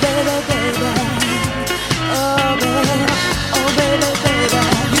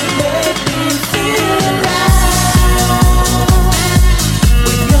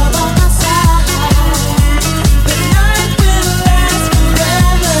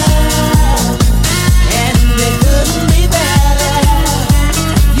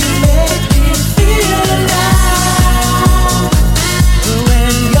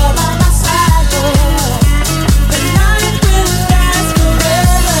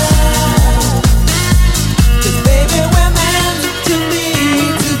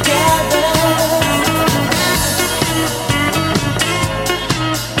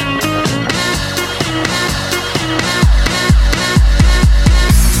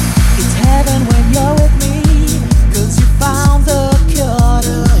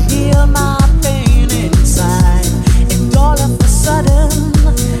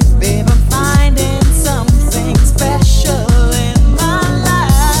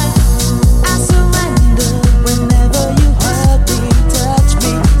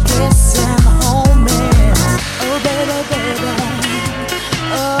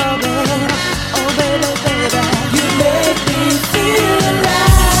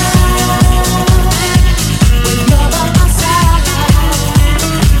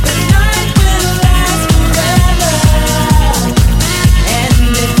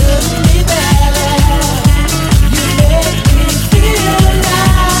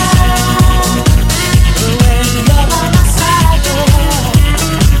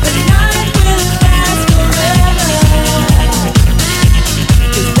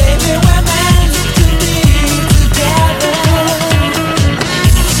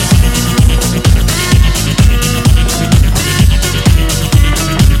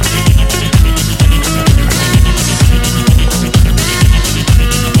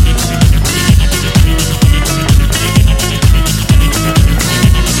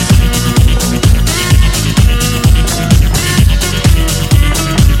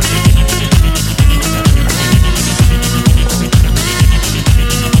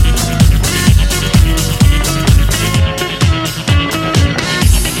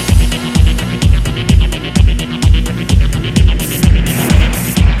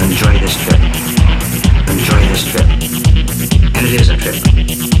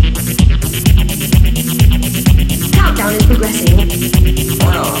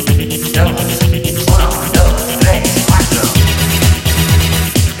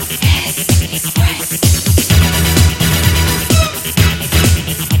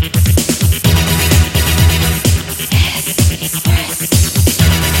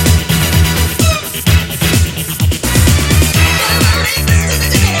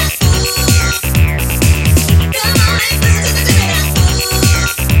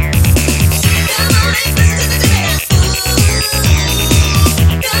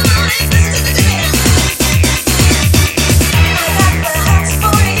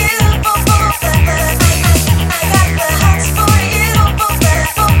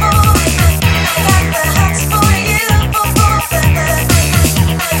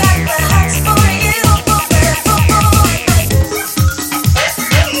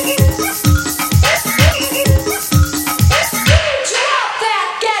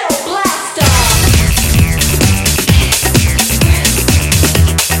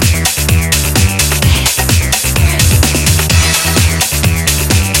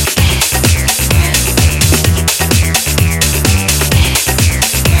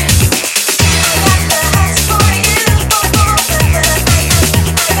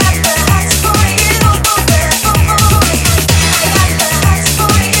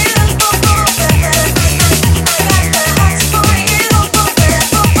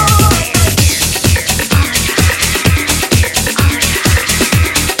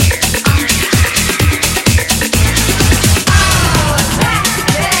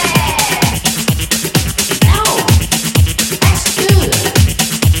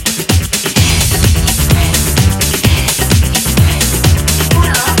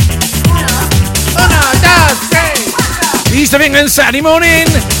of England Saturday morning.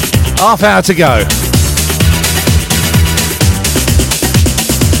 Half hour to go.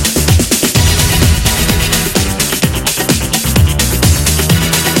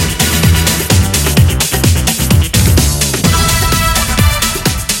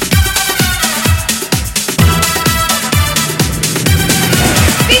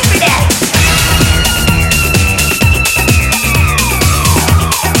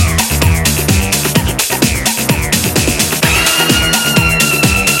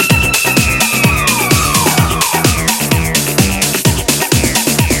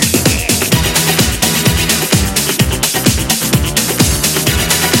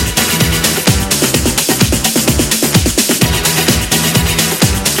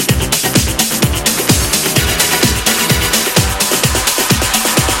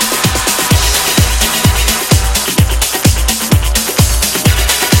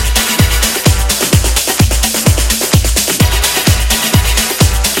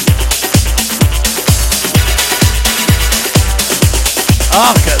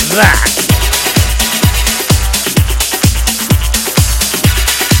 Look at that.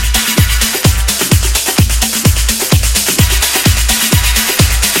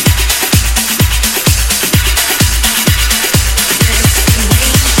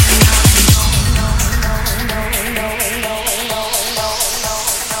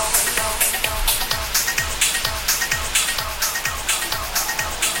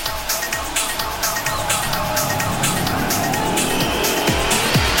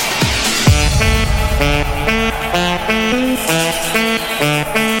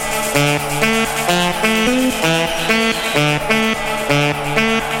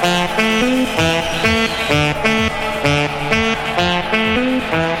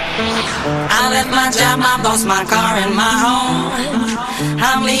 My car and my home.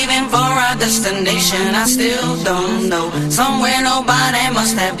 I'm leaving for a destination I still don't know. Somewhere nobody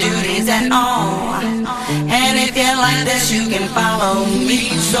must have duties at all. And if you like this, you can follow me.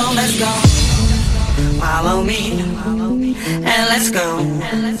 So let's go. Follow me. And let's go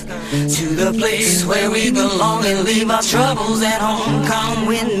to the place where we belong and leave our troubles at home. Come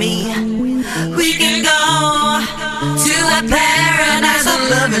with me. We can go to a paradise of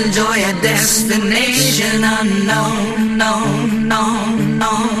love and joy, a destination unknown, no, no,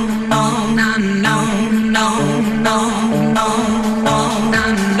 no, no, no, no, no, no, no,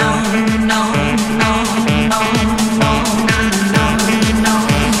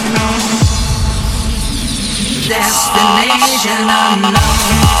 destination unknown.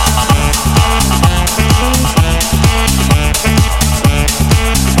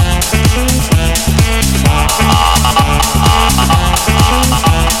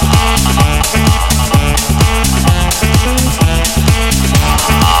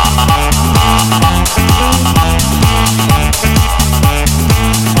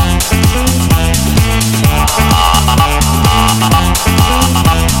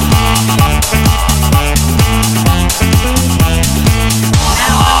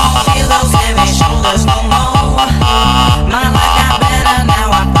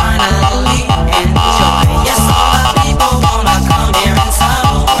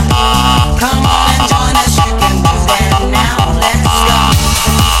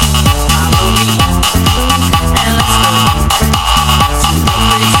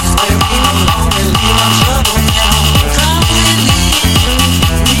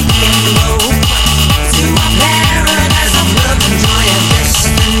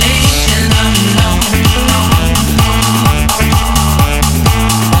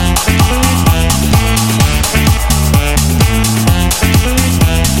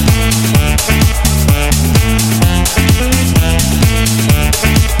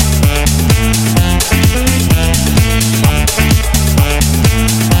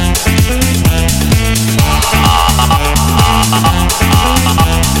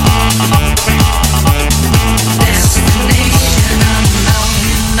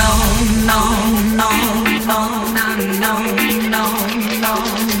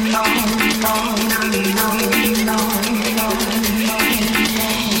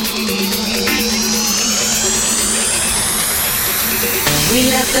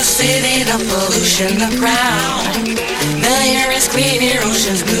 The city, the pollution, the crowd. The air is clear,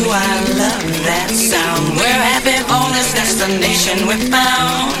 ocean's blue, I love that sound. We're happy for this destination we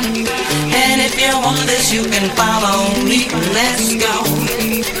found. And if you want this, you can follow me. Let's go.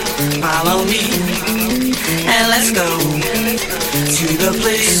 Follow me. and let's go to the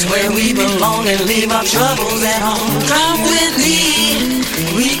place where we belong and leave our troubles at home. Come with me,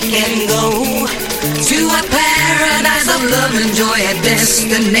 we can go to a paradise of love and joy, a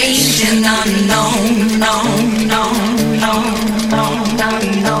destination unknown, known, known, known, known,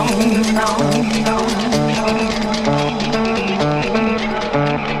 known, known, known, known.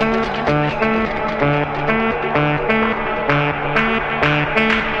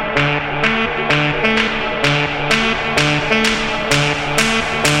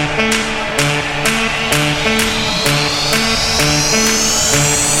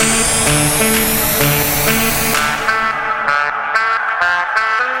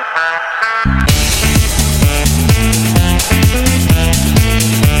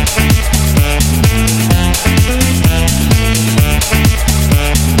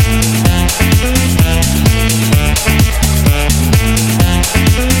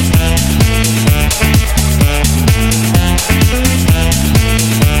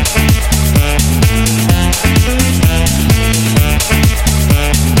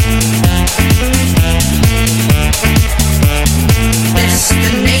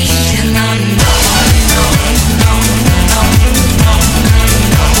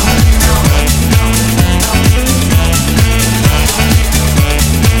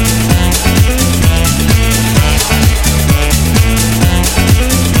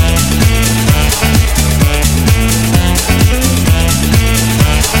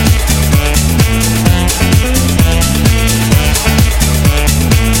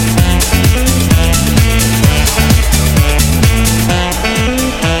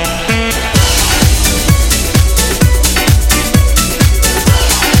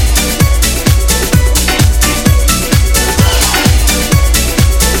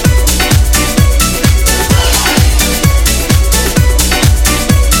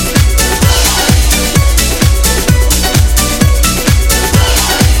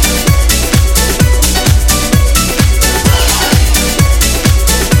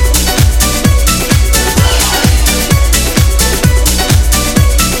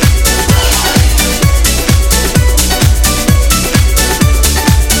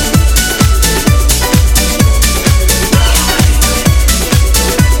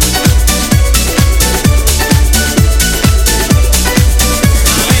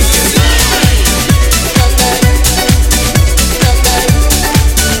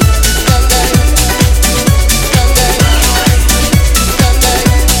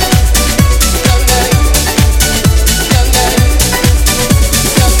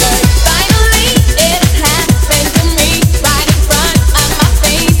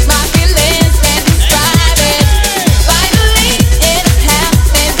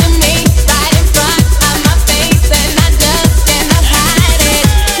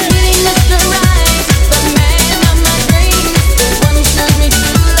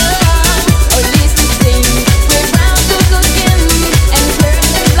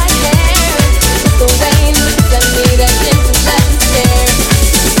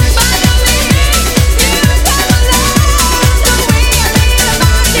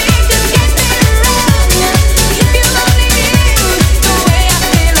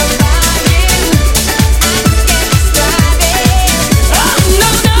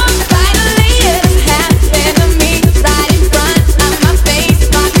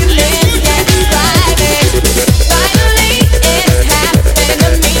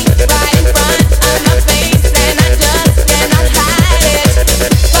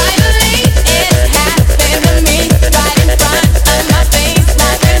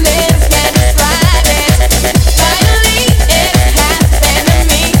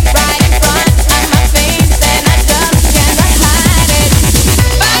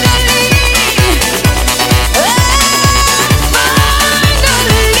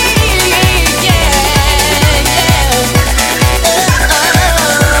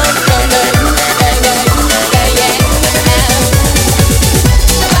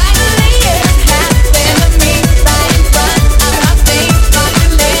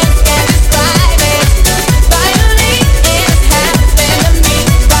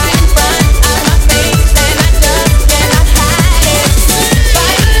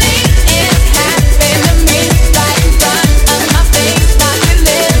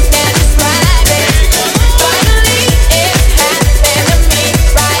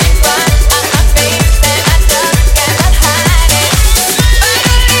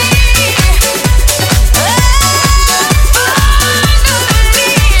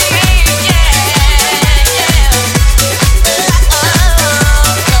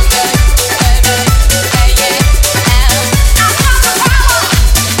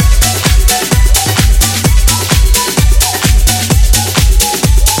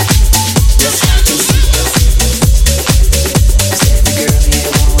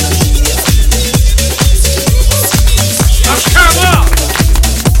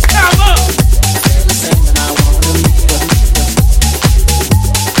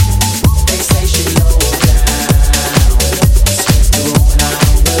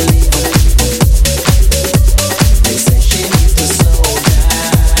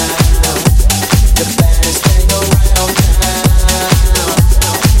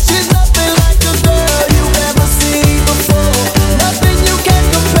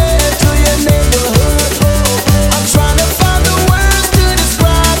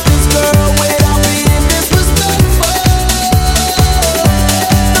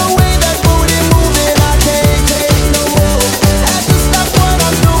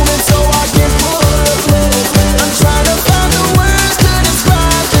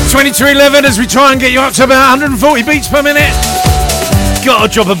 20 to 11 as we try and get you up to about 140 beats per minute.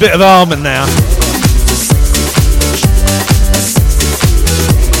 Gotta drop a bit of almond now.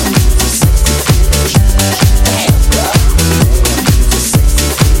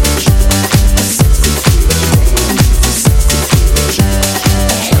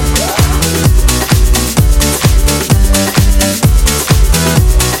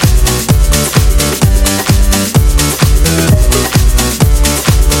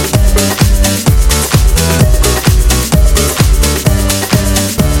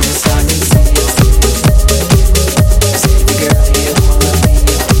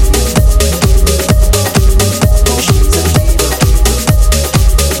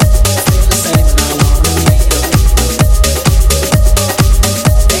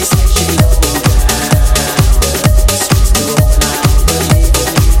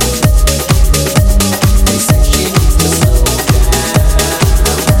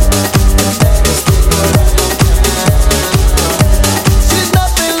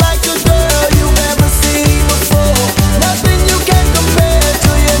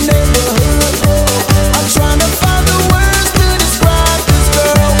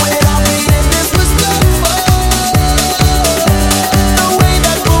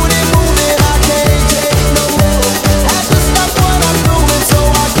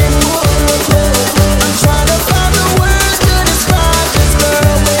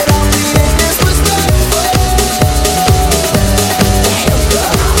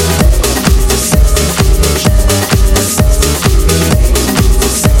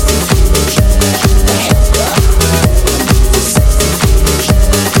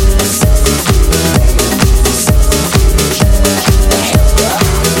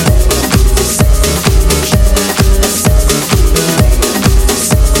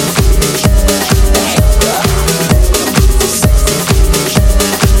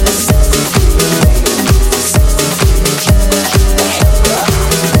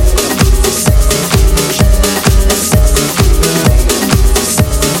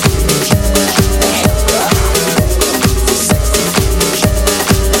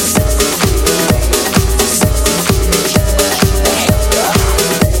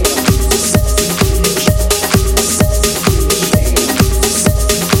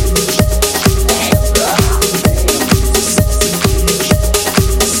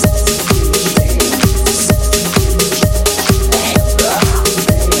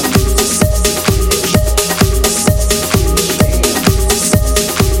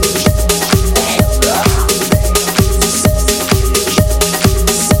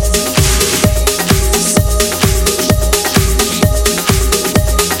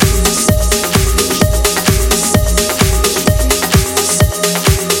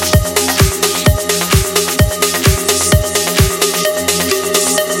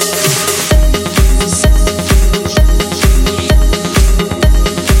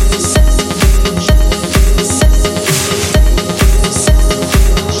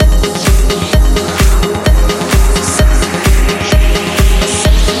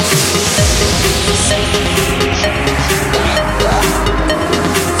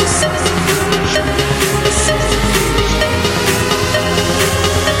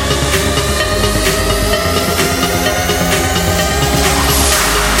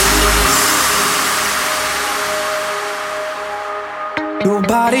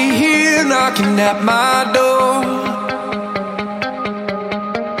 Nobody here knocking at my door.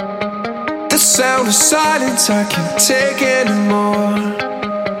 The sound of silence I can't take anymore.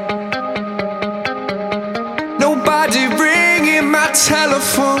 Nobody ringing my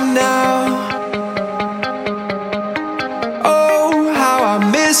telephone now. Oh, how I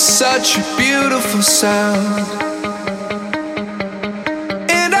miss such a beautiful sound.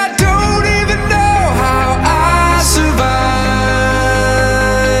 And I don't even know how I survive.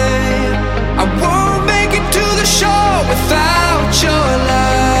 I won't make it to the shore without your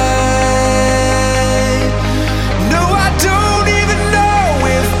light. No, I don't even know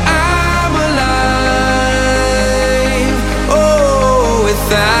if I'm alive. Oh,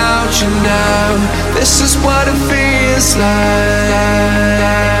 without you now, this is what it feels like.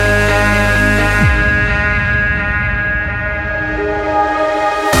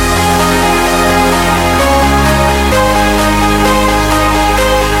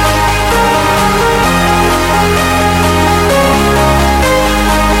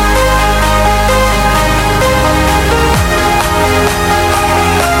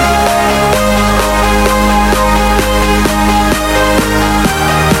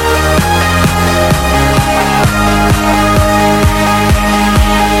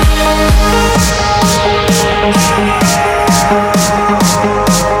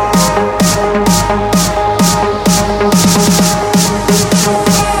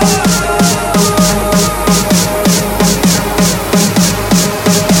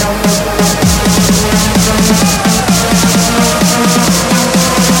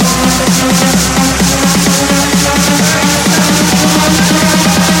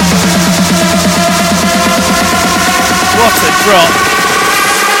 What a drop.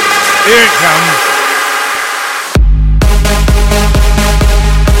 Here it comes.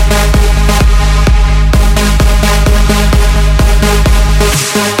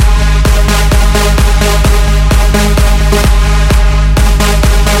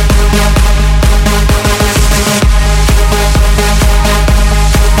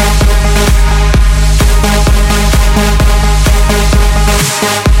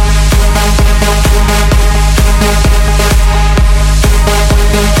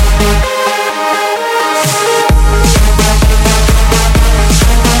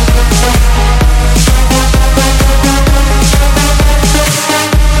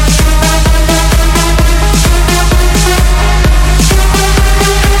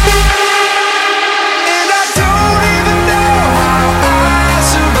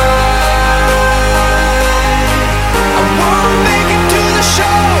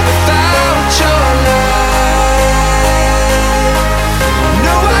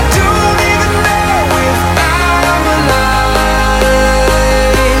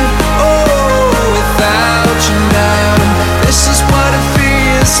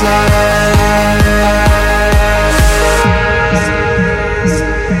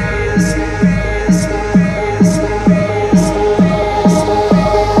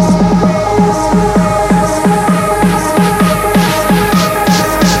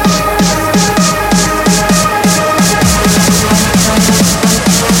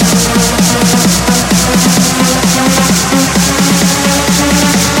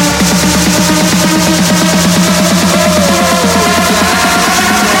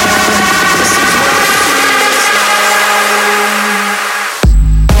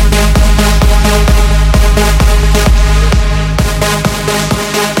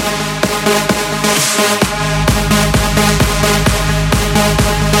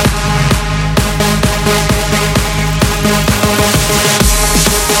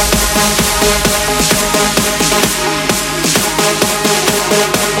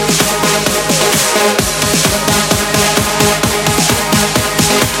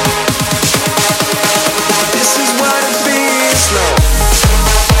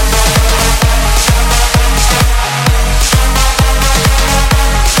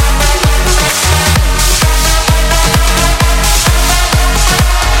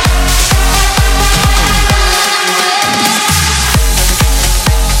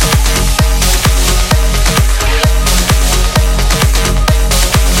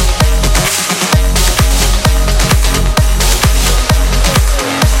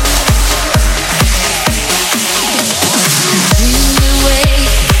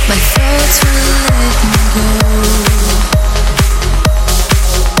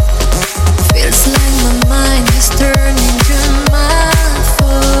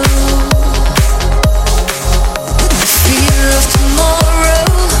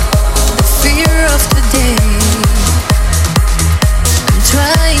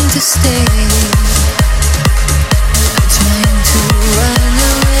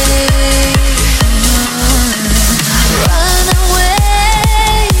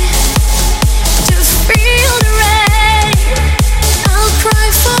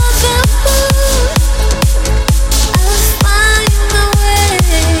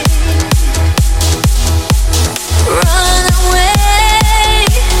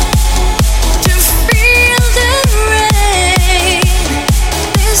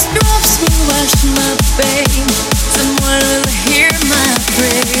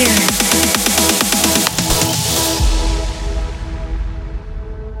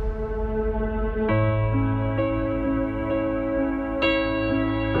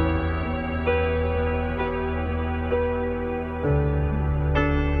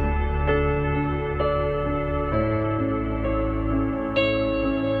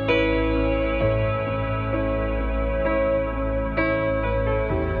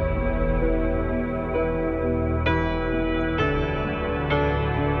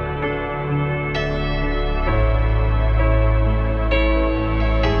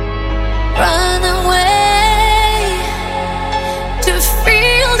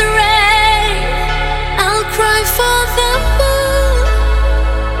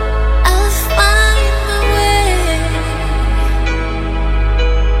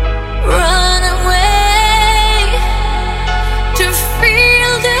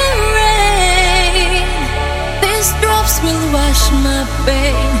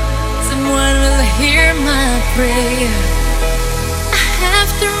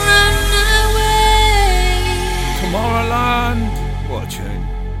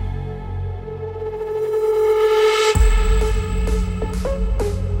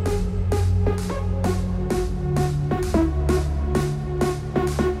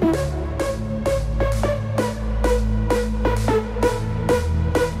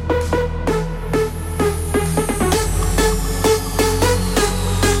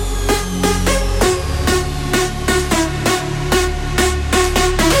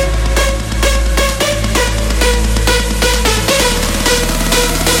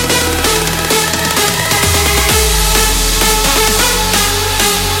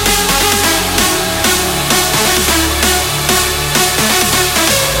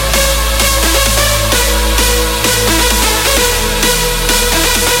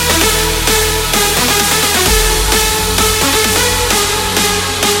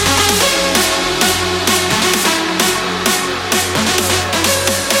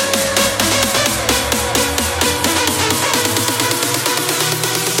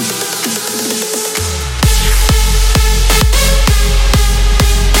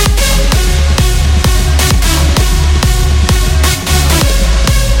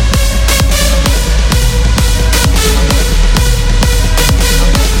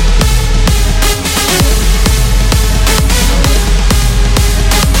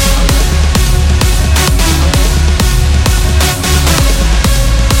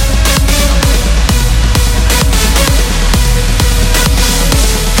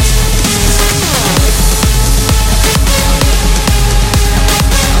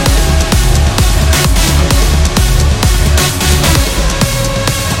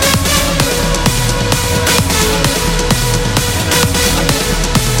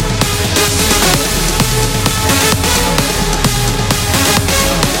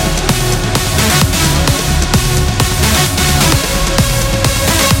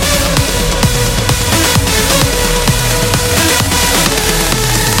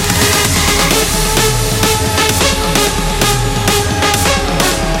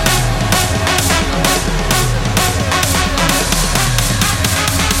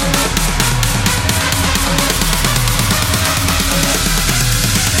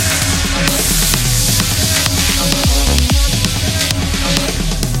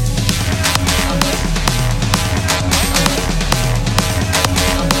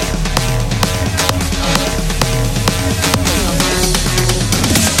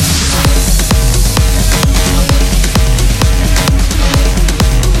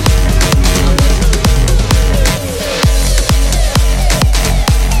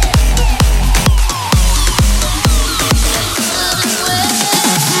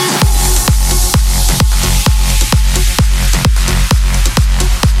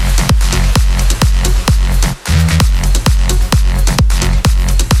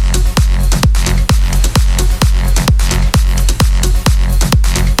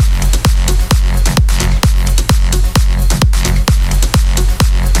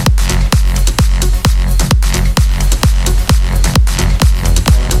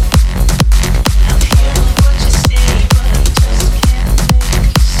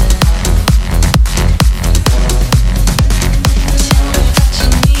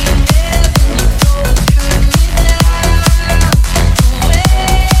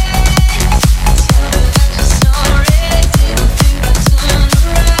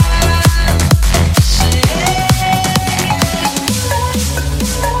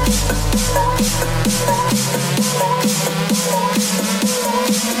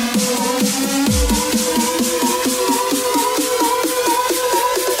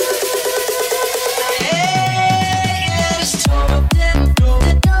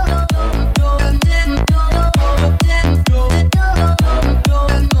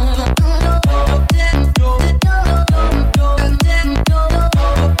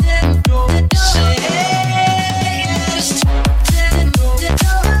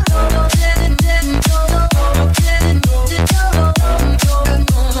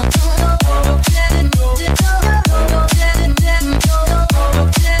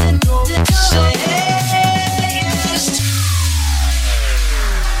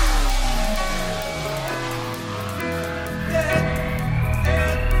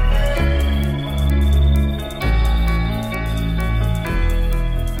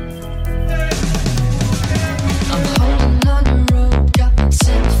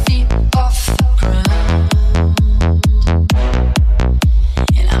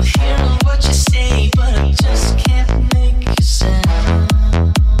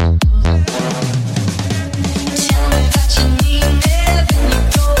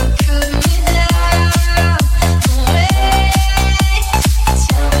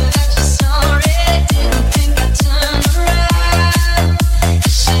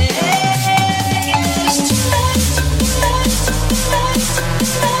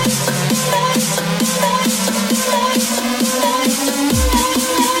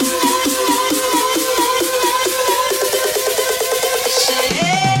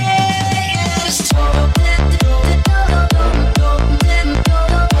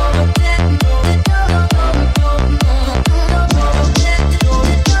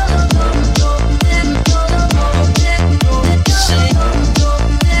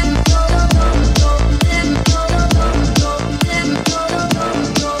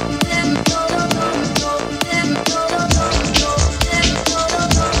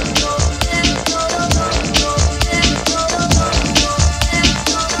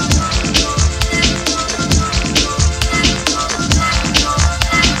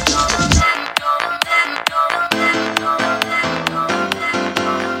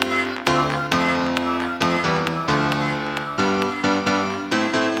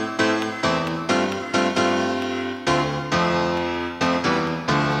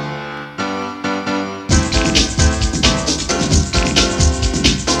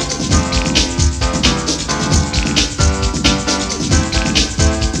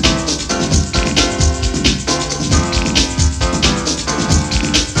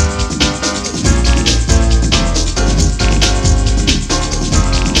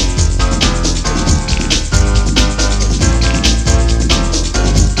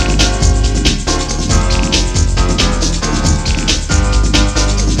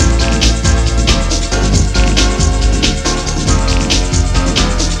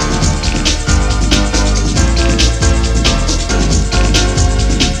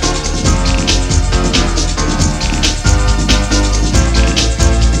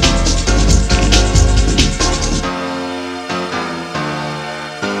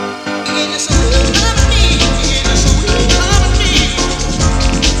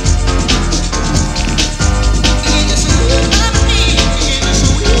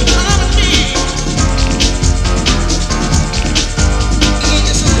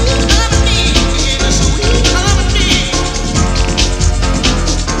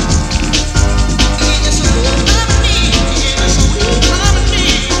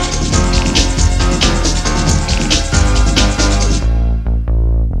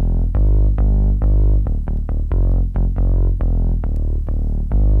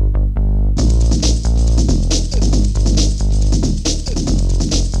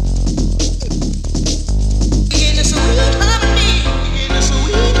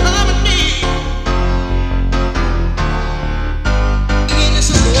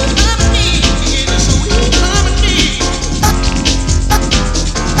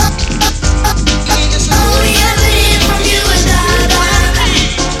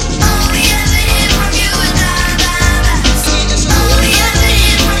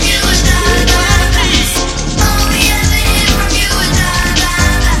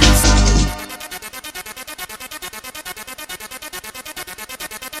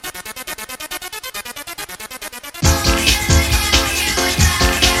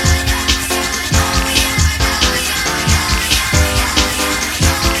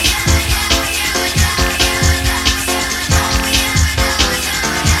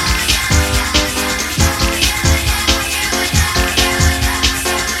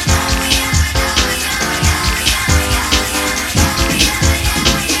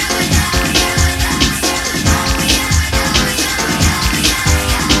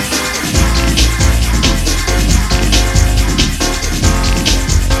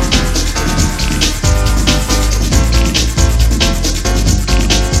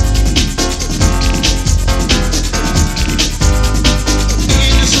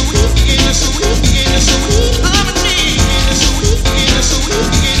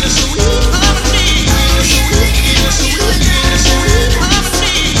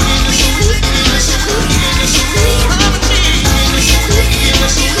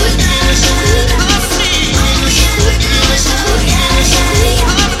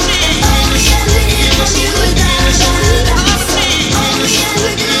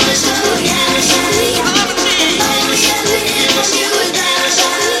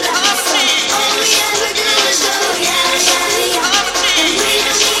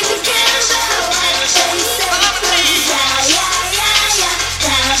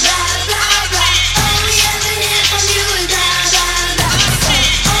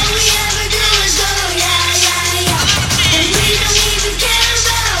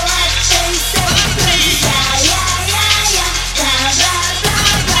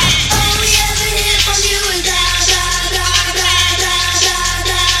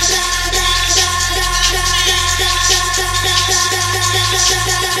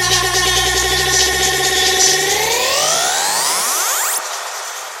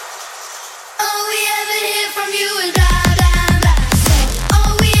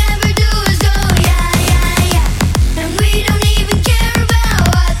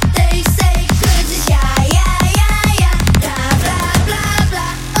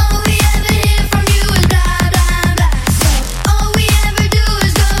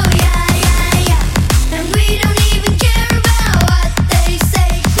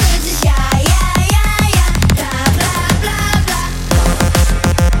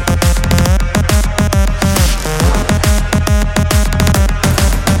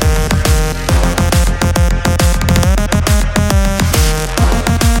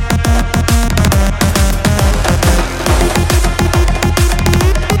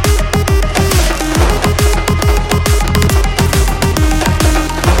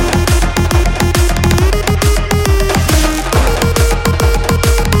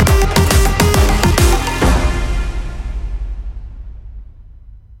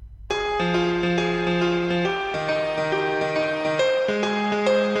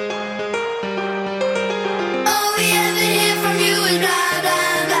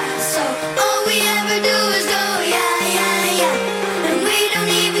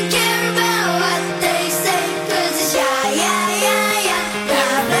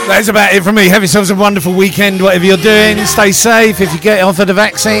 That's about it from me. Have yourselves a wonderful weekend, whatever you're doing. Stay safe. If you get offered a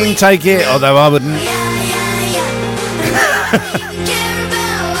vaccine, take it, although I wouldn't.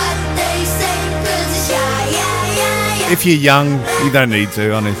 If you're young, you don't need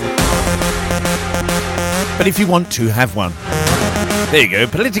to, honestly. But if you want to, have one. There you go.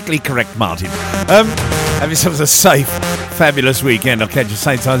 Politically correct, Martin. Have yourselves a safe, fabulous weekend. I'll catch you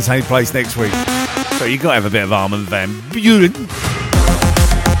same time, same place next week. So you got to have a bit of Armand Van Buren.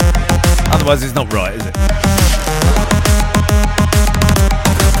 Otherwise, it's not right, is it?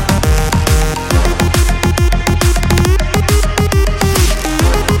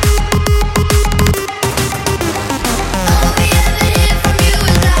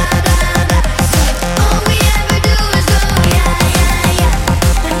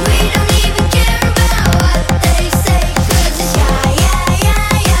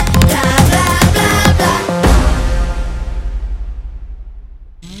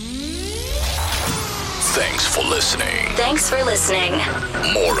 Thanks for listening.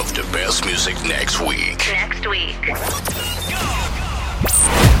 More of the best music next week. And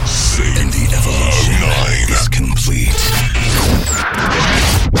the evolution is complete.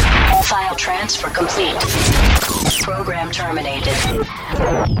 File transfer complete. Program terminated.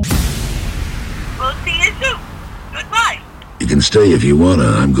 We'll see you soon. Goodbye. You can stay if you wanna.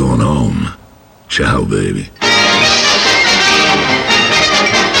 I'm going home. Ciao, baby.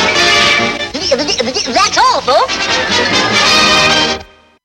 That's all, folks.